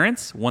 like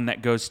parents, one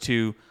that goes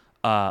to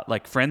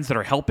like friends that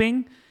are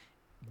helping.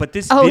 But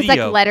this video... Oh, it's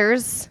like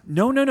letters?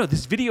 No.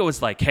 This video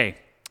is like, hey,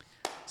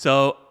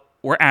 so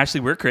we're Ashley,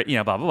 we're Crit,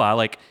 blah, blah, blah.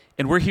 Like,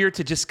 and we're here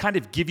to just kind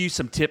of give you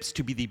some tips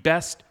to be the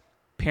best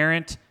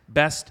parent,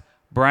 best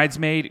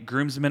bridesmaid,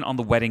 groomsman on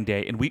the wedding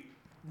day. And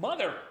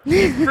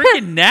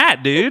freaking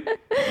gnat, dude.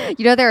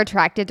 You know they're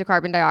attracted to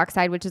carbon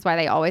dioxide, which is why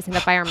they always end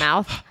up by our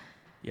mouth.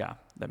 Yeah,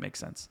 that makes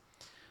sense.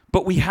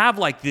 But we have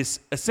like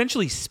this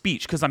essentially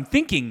speech, because I'm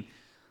thinking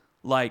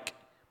like,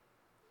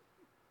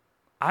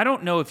 I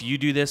don't know if you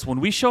do this.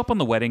 When we show up on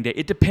the wedding day,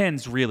 it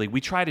depends really.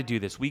 We try to do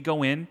this. We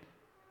go in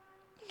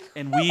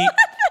and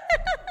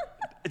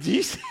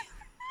these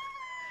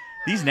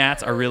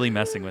gnats are really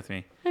messing with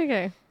me.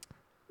 Okay.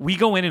 We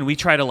go in and we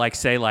try to like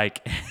say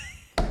like,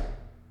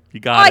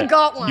 you got it. I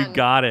got one. You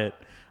got it.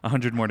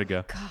 100 more to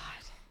go. God.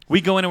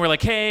 We go in and we're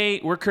like,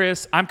 hey, we're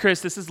Chris. I'm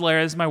Chris. This is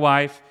Lara. This is my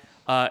wife.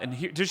 And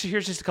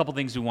here's just a couple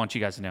things we want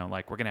you guys to know.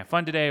 Like, we're going to have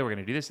fun today. We're going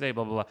to do this today,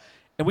 blah, blah, blah.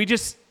 And we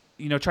just,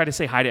 try to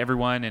say hi to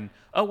everyone. And,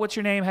 oh, what's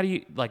your name? How do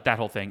you, like that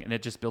whole thing. And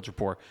it just builds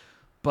rapport.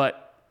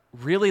 But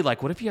really,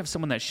 like, what if you have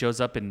someone that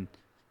shows up and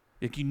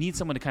if you need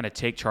someone to kind of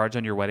take charge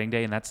on your wedding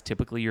day, and that's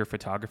typically your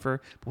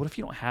photographer. But what if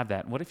you don't have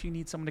that? What if you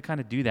need someone to kind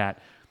of do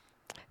that?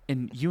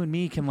 And you and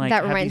me can like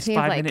have these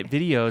 5-minute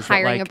videos.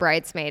 Hiring a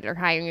bridesmaid or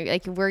hiring,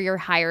 like, we're your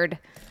hired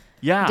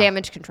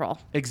damage control.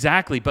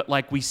 Exactly. But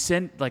like we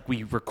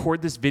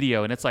record this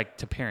video and it's like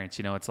to parents,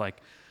 it's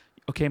like,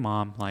 okay,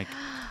 mom, like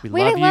we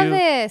love you. I love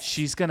this.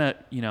 She's gonna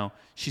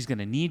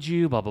need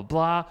you, blah, blah,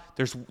 blah.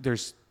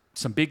 There's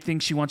some big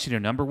things she wants you to.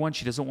 Number one,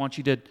 she doesn't want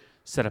you to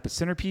set up a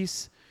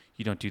centerpiece.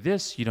 You don't do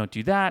this. You don't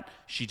do that.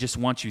 She just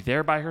wants you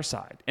there by her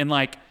side. And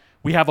like,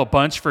 we have a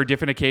bunch for a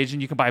different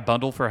occasion. You can buy a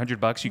bundle for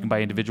 $100. You can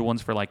buy individual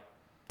ones for like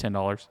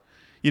 $10.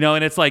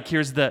 And it's like,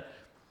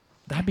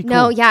 that'd be cool.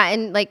 No, yeah,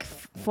 and like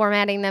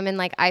formatting them in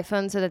like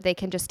iPhone so that they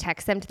can just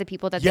text them to the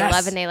people that they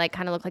love, and they like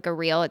kind of look like a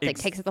reel. It like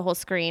takes up the whole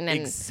screen, and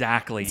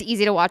exactly, it's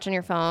easy to watch on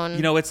your phone.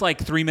 It's like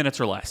 3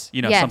 minutes or less.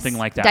 Yes. Something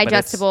like that.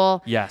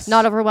 Digestible. Yes,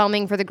 not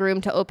overwhelming for the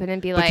groom to open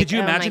and be like. Could you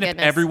imagine if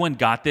everyone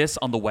got this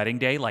on the wedding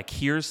day? Like,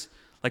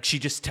 like she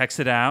just texted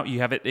it out. You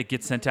have it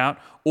gets sent out.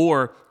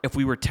 Or if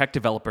we were tech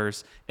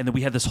developers and then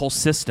we had this whole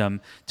system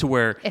to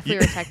where we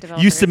were tech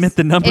developers, you submit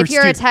the numbers. If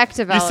you're a tech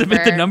developer, you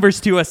submit the numbers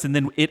to us, and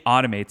then it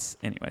automates.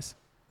 Anyways.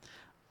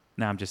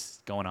 Now I'm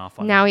just going off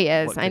on. Now he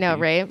is. I know,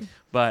 right?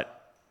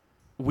 But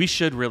we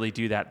should really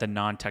do that the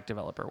non-tech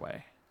developer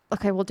way.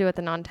 Okay, we'll do it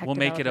the non-tech developer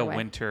way. We'll make it a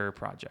winter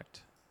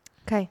project.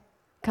 Okay.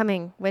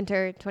 Coming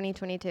winter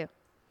 2022.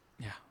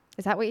 Yeah.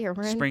 Is that what year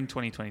we're in? Spring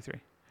 2023.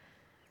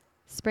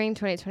 Spring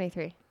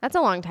 2023. That's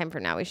a long time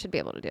from now. We should be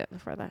able to do it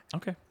before that.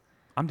 Okay.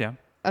 I'm down.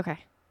 Okay.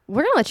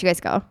 We're going to let you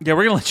guys go. Yeah,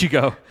 we're going to let you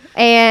go.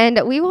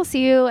 And we will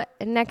see you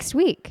next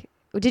week.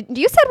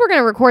 You said we're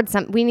gonna record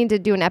we need to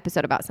do an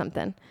episode about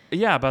something.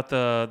 Yeah, about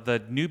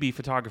the newbie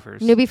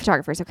photographers. Newbie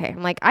photographers. Okay,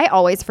 I'm like, I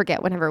always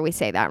forget whenever we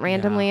say that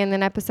randomly in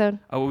an episode.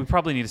 Oh, we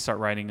probably need to start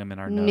writing them in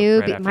our notes.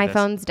 Newbie. Right after My this.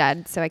 phone's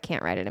dead, so I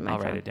can't write it in my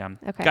phone. I'll write it down.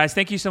 Okay. Guys,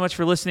 thank you so much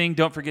for listening.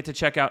 Don't forget to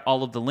check out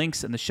all of the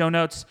links in the show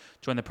notes.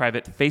 Join the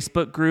private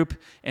Facebook group.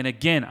 And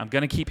again, I'm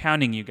going to keep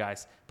hounding you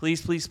guys.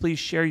 Please, please, please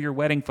share your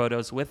wedding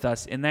photos with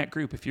us in that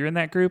group. If you're in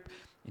that group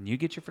and you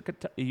get your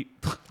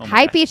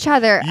hype each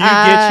other. You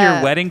get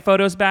your wedding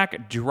photos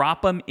back.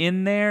 Drop them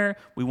in there.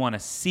 We want to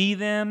see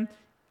them.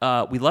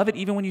 We love it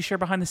even when you share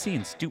behind the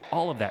scenes. Do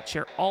all of that.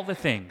 Share all the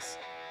things.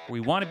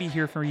 We want to be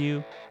here for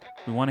you.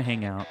 We want to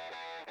hang out.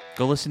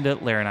 Go listen to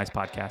Lara and I's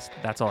podcast.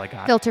 That's all I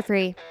got. Filter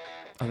free.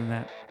 Other than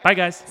that, bye,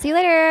 guys. See you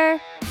later.